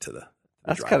whole way to the.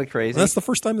 That's kind of crazy. And that's the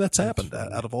first time that's happened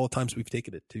out of all the times we've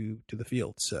taken it to the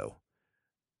field. So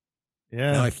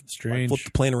yeah, now I strange. flipped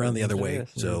the plane around the other way,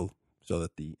 so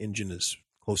that the engine is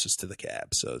closest to the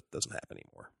cab, so it doesn't happen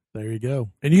anymore. There you go.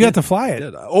 And you got to fly it,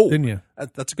 didn't you?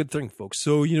 That's a good thing, folks.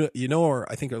 So, or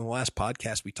I think on the last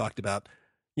podcast we talked about,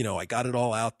 I got it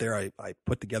all out there. I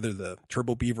put together the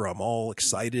Turbo Beaver. I'm all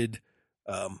excited.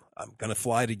 I'm going to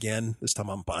fly it again. This time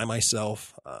I'm by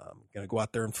myself. I'm going to go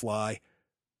out there and fly.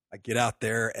 I get out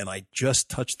there and I just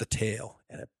touch the tail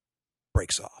and it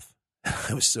breaks off.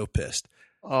 I was so pissed.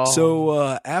 Oh.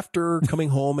 So after coming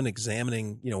home and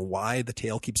examining, why the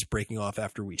tail keeps breaking off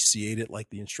after we CA'd it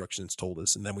like the instructions told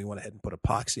us, and then we went ahead and put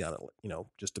epoxy on it,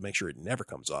 just to make sure it never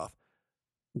comes off,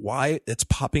 why it's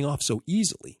popping off so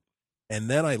easily.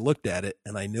 And then I looked at it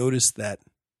and I noticed that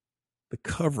the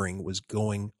covering was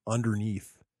going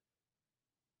underneath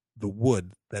the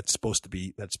wood that's supposed to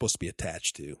be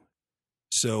attached to.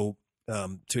 So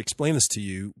to explain this to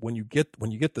you, when you get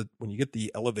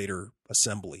the elevator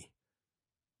assembly,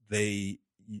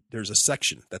 there's a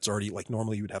section that's already, like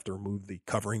normally you would have to remove the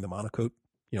covering, the monocoat,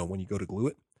 when you go to glue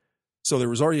it. So there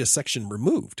was already a section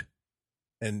removed.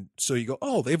 And so you go,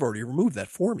 oh, they've already removed that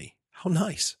for me. How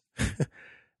nice.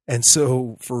 And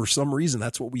so for some reason,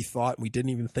 that's what we thought. We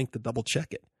didn't even think to double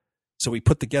check it. So we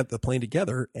put the plane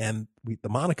together, and the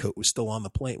monocoat was still on the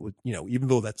plane. With, even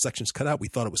though that section's cut out, we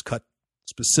thought it was cut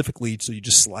specifically so you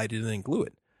just slide it in and glue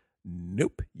it.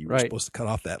 Nope. You were supposed to cut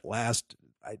off that last,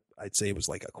 I'd say it was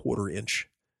like a 1/4 inch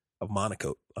of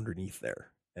monocoat underneath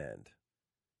there. And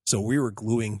so we were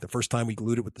gluing, the first time we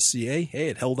glued it with the CA, hey,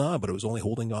 it held on, but it was only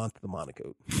holding on to the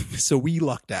monocoat. So we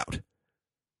lucked out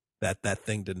that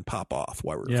thing didn't pop off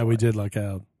while we were flying. We did luck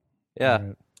out. Yeah.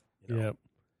 Right. Yep.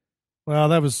 Well,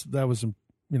 that was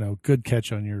good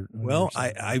catch on your. Well,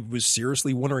 I was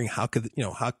seriously wondering how could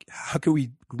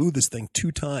we glue this thing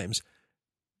 2 times?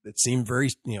 It seemed very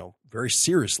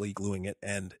seriously gluing it,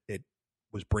 and it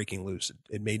was breaking loose.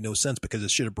 It made no sense because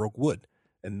it should have broke wood,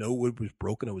 and no wood was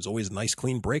broken. It was always a nice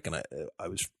clean break, and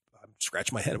I'm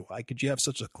scratching my head. Why could you have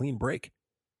such a clean break?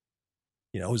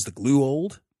 Is the glue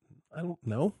old? I don't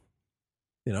know.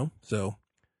 So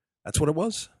that's what it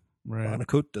was. Right.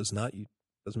 Monocoat doesn't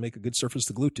make a good surface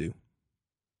to glue to.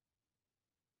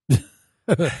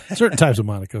 Certain types of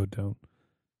monocoat don't.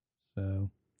 So,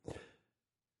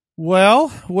 well,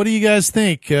 what do you guys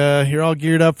think? You're all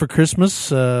geared up for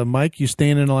Christmas. Mike, you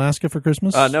staying in Alaska for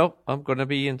Christmas? No, I'm going to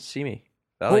be in Simi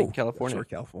Valley, California.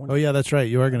 California. Oh yeah, that's right.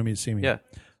 You are going to be in Simi. Yeah.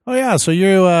 Oh yeah. So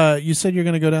you said you're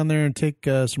going to go down there and take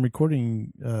some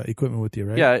recording equipment with you,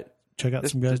 right? Yeah. Check out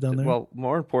some guys down there. Well,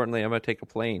 more importantly, I'm going to take a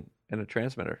plane and a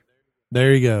transmitter.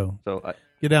 There you go. So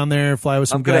get down there, fly with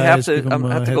some I'm gonna guys. I'm going to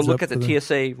have to go look up at the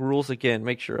TSA rules again,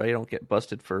 make sure I don't get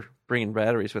busted for bringing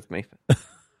batteries with me.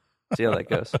 See how that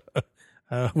goes.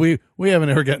 We haven't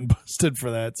ever gotten busted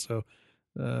for that, so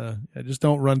just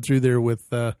don't run through there with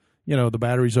the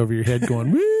batteries over your head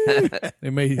going. Woo!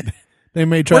 They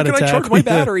may try to tackle. I charge my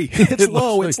battery? It's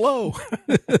low. It's low.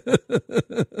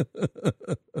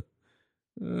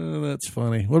 That's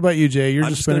funny. What about you, Jay? You're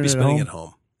just going to be spending it at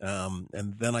home.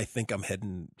 And then I think I'm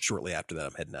heading shortly after that.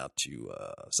 I'm heading out to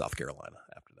South Carolina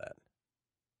after that.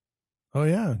 Oh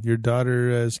yeah, your daughter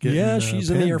is getting. Yeah, she's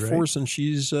in the Air Force, and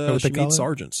she meets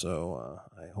sergeant. So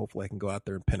hopefully I can go out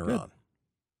there and pin her on.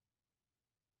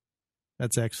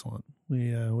 That's excellent.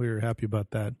 We were happy about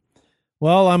that.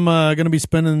 Well, I'm going to be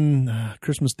spending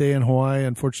Christmas Day in Hawaii.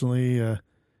 Unfortunately,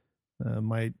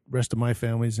 my rest of my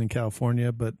family's in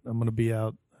California, but I'm going to be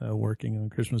out working on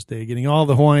Christmas Day, getting all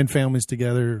the Hawaiian families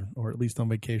together, or at least on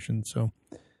vacation. So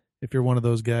if you're one of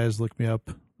those guys, look me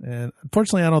up. And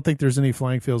unfortunately, I don't think there's any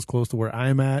flying fields close to where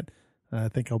I'm at. I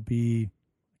think I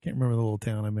can't remember the little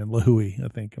town I'm in, Lahui. I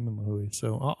think I'm in Lahui.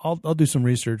 So I'll do some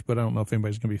research, but I don't know if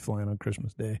anybody's going to be flying on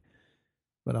Christmas Day.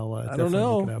 But I don't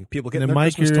know. People getting their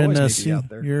Mike, Christmas you're toys in out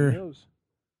there.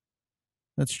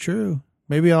 That's true.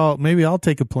 Maybe I'll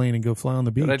take a plane and go fly on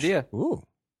the beach. Good idea. Ooh,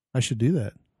 I should do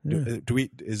that. Yeah. Do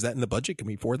we? Is that in the budget? Can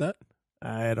we afford that?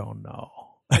 I don't know.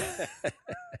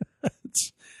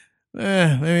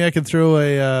 Maybe I can throw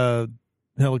a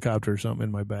helicopter or something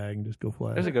in my bag and just go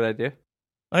fly. That's a good idea.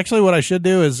 Actually, what I should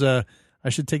do is I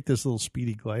should take this little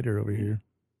speedy glider over here,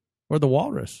 or the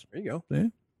Walrus. There you go.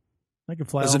 See? I can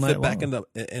fly. Does all it fit night back long.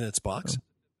 in its box?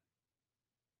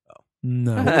 Oh.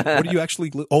 No. What do you actually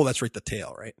glue? Oh, that's right, the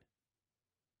tail, right?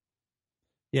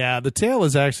 Yeah, the tail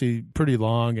is actually pretty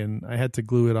long, and I had to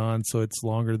glue it on so it's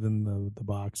longer than the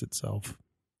box itself.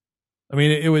 I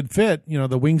mean, it would fit.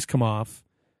 The wings come off,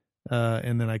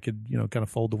 and then I could kind of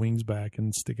fold the wings back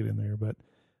and stick it in there. But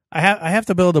I have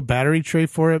to build a battery tray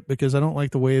for it because I don't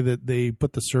like the way that they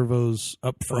put the servos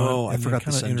up front. Oh, I forgot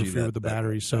to send you interfere that, with the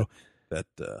battery. So that.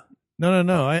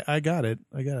 No. I got it.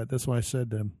 That's why I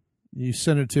said you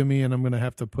sent it to me, and I'm going to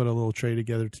have to put a little tray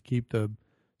together to keep the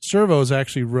servos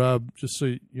actually rub. Just so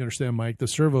you understand, Mike, the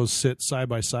servos sit side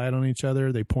by side on each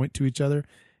other. They point to each other,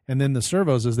 and then the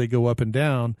servos, as they go up and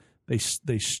down, they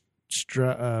scratch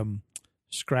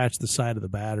the side of the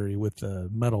battery with the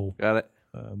metal. Got it.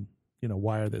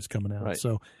 Wire that's coming out. Right.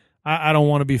 So I don't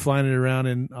want to be flying it around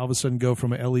and all of a sudden go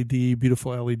from an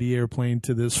beautiful LED airplane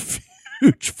to this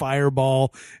huge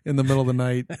fireball in the middle of the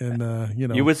night, and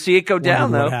you would see it go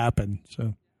down though. What happened?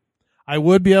 So I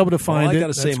would be able to find it. I got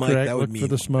to say, Mike, correct. that would Look mean for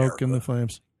the smoke America. and the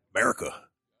flames. America,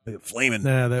 flaming.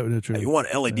 Nah, that would be true. Hey, you want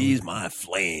LEDs? My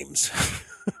flames.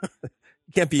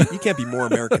 You can't be more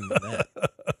American than that.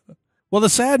 Well, the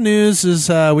sad news is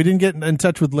we didn't get in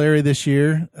touch with Larry this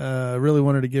year. I really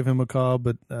wanted to give him a call,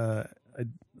 but I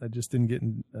just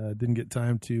didn't get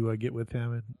time to get with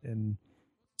him and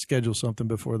schedule something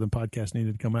before the podcast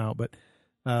needed to come out. But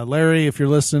Larry, if you're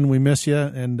listening, we miss you,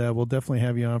 and we'll definitely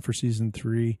have you on for season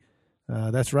 3.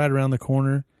 That's right around the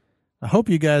corner. I hope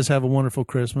you guys have a wonderful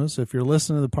Christmas. If you're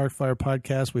listening to the Park Flyer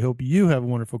podcast, we hope you have a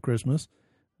wonderful Christmas.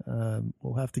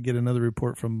 We'll have to get another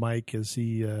report from Mike as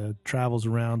he travels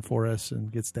around for us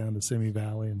and gets down to Simi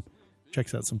Valley and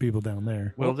checks out some people down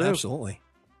there. Will do. Absolutely.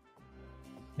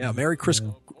 Yeah, Merry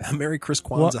Kwanzaa,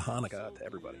 Hanukkah to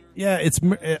everybody. Yeah,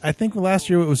 I think last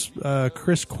year it was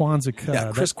Chris Kwanzaa.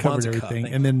 Yeah, Chris that covered Kwanzaa, everything,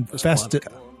 thank and then you. Chris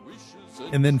Kwanzaa.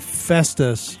 and then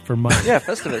Festus for Mike. Yeah,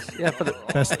 Festivus. Yeah, for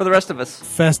the rest of us.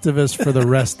 Festivus for the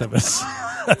rest of us.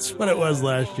 That's what it was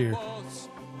last year.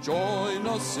 Join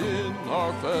us in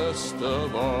our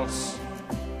Festivus.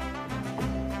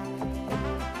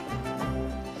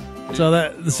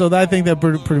 So I think that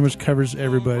pretty much covers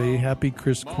everybody. Happy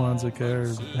Chris Kwanzaa,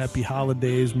 or happy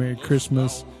holidays, Merry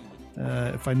Christmas.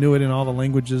 If I knew it in all the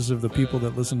languages of the people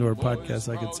that listen to our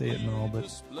podcast, I could say it in all. But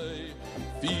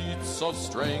Feats of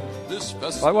strength, this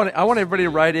I want everybody to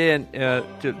write in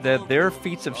to their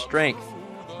feats of strength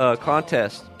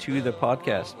contest to the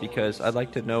podcast, because I'd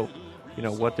like to know,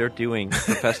 what they're doing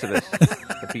for Festivus.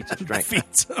 The feats of strength.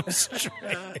 feats of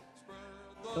strength.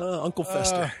 Uncle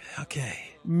Fester. Okay.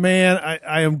 Man,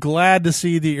 I am glad to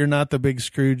see that you're not the big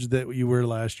Scrooge that you were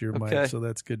last year, Mike. Okay. So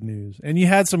that's good news. And you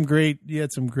had some great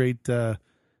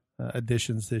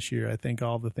additions this year. I think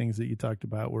all the things that you talked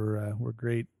about were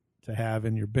great to have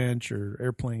in your bench or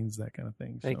airplanes, that kind of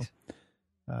thing. Thanks.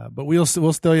 So, but we'll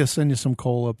still send you some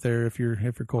coal up there if you're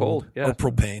cold. Cold, yeah. Or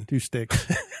propane. 2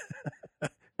 sticks.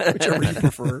 Whichever you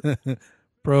prefer.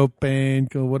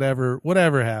 Propane,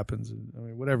 whatever happens. I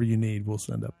mean, whatever you need, we'll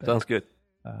send up there. Sounds good.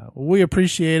 Well, we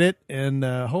appreciate it, and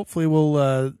hopefully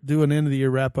we'll do an end of the year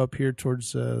wrap up here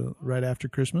towards right after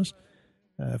Christmas.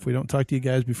 If we don't talk to you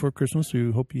guys before Christmas,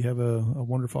 we hope you have a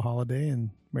wonderful holiday,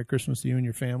 and Merry Christmas to you and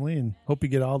your family, and hope you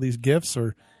get all these gifts.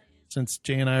 Or since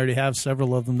Jay and I already have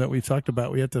several of them that we've talked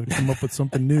about, we have to come up with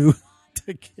something new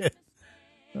to get.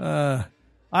 I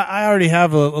already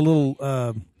have a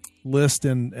little list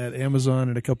at Amazon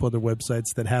and a couple other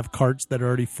websites that have carts that are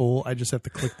already full. I just have to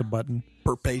click the button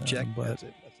Per paycheck. but That's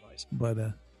it. That's nice. but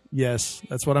yes,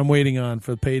 that's what I'm waiting on,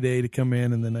 for the payday to come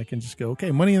in, and then I can just go,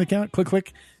 okay, money in the account,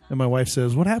 click, and my wife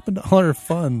says, what happened to all our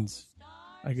funds?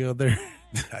 I go, there.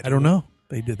 I don't know.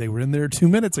 They were in there 2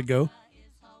 minutes ago.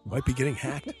 Might be getting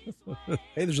hacked. Hey,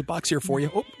 there's a box here for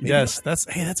you. Oh, maybe Yes, not.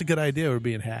 that's a good idea. We're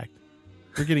being hacked.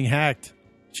 We're getting hacked.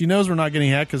 She knows we're not getting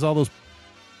hacked because all those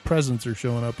presents are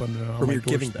showing up on From my your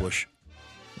giving doorstep. bush.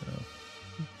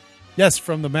 Yes,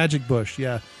 from the magic bush.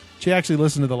 Yeah, she actually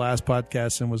listened to the last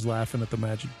podcast and was laughing at the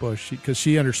magic bush because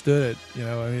she understood it.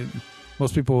 I mean,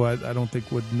 most people I don't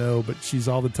think would know, but she's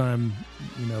all the time.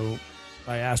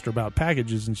 I asked her about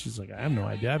packages, and she's like, "I have no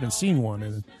idea. I haven't seen one."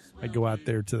 And I go out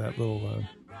there to that little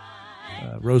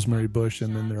rosemary bush,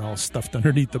 and then they're all stuffed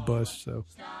underneath the bush. So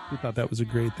we thought that was a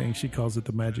great thing. She calls it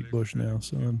the magic bush now,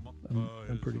 so I'm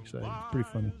pretty excited. It's pretty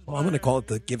funny. Well, I'm going to call it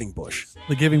the giving bush.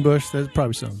 The giving bush, that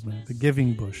probably sounds nice. The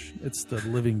giving bush. It's the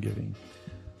living giving.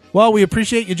 Well, we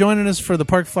appreciate you joining us for the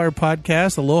Park Flyer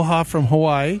podcast. Aloha from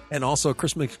Hawaii. And also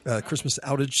Christmas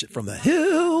outage from the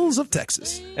hills of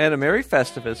Texas. And a Merry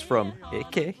Festivus from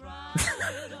AK.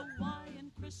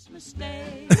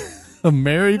 A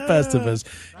Merry Festivus.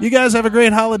 You guys have a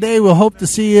great holiday. We'll hope to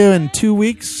see you in 2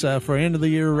 weeks for end of the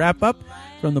year wrap up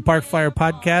from the Park Flyer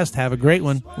podcast. Have a great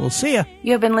one. We'll see you.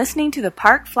 You have been listening to the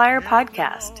Park Flyer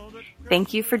Podcast.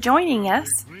 Thank you for joining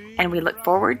us, and we look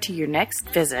forward to your next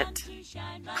visit.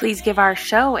 Please give our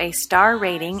show a star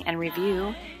rating and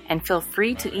review, and feel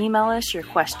free to email us your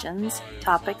questions,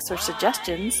 topics, or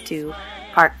suggestions to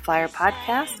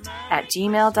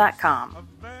parkflyerpodcast@gmail.com.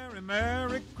 Very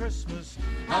Merry Christmas.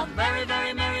 A very,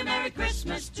 very Merry, Merry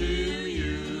Christmas to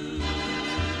you.